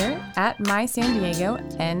and Twitter at My San Diego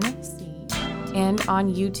NC, and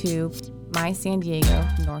on YouTube, My San Diego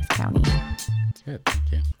North County. Good.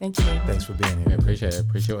 Thank you. Thank you, David. Thanks for being I here. appreciate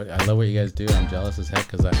it. I love what you guys do. I'm jealous as heck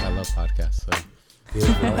because I love podcasts. So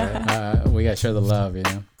Beautiful, man. we got to share the love, you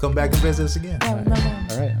know. Come back and visit us again. Yeah, we love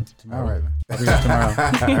it. All right. All Tomorrow. right, man. I'll be here tomorrow.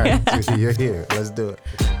 All right, you're here. Let's do it.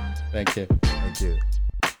 Thank you. Thank you.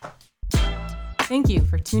 Thank you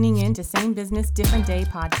for tuning in to Same Business, Different Day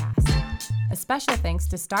podcast. A special thanks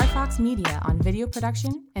to Star Fox Media on video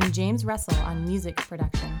production and James Russell on music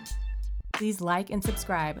production. Please like and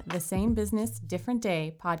subscribe the Same Business, Different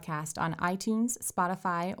Day podcast on iTunes,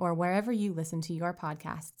 Spotify, or wherever you listen to your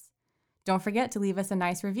podcasts. Don't forget to leave us a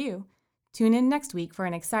nice review. Tune in next week for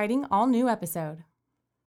an exciting all-new episode.